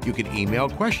 You can email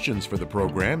questions for the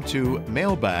program to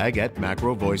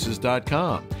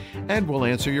mailbag@macrovoices.com, and we'll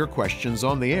answer your questions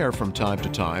on the air from time to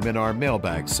time in our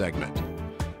mailbag segment.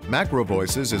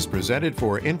 MacroVoices is presented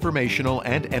for informational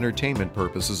and entertainment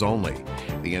purposes only.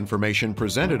 The information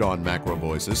presented on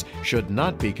MacroVoices should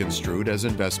not be construed as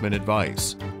investment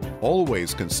advice.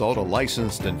 Always consult a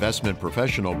licensed investment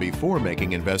professional before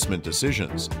making investment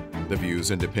decisions. The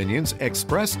views and opinions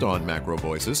expressed on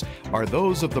MacroVoices are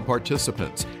those of the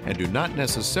participants and do not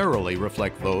necessarily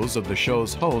reflect those of the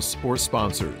show's hosts or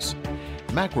sponsors.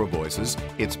 MacroVoices,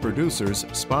 its producers,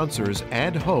 sponsors,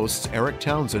 and hosts Erik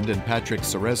Townsend and Patrick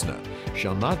Ceresna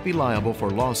shall not be liable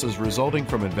for losses resulting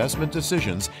from investment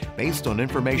decisions based on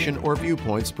information or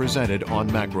viewpoints presented on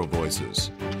MacroVoices.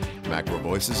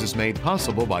 MacroVoices is made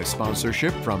possible by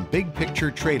sponsorship from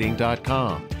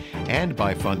BigPictureTrading.com and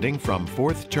by funding from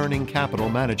Fourth Turning Capital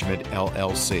Management,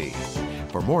 LLC.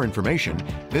 For more information,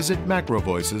 visit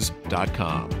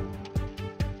MacroVoices.com.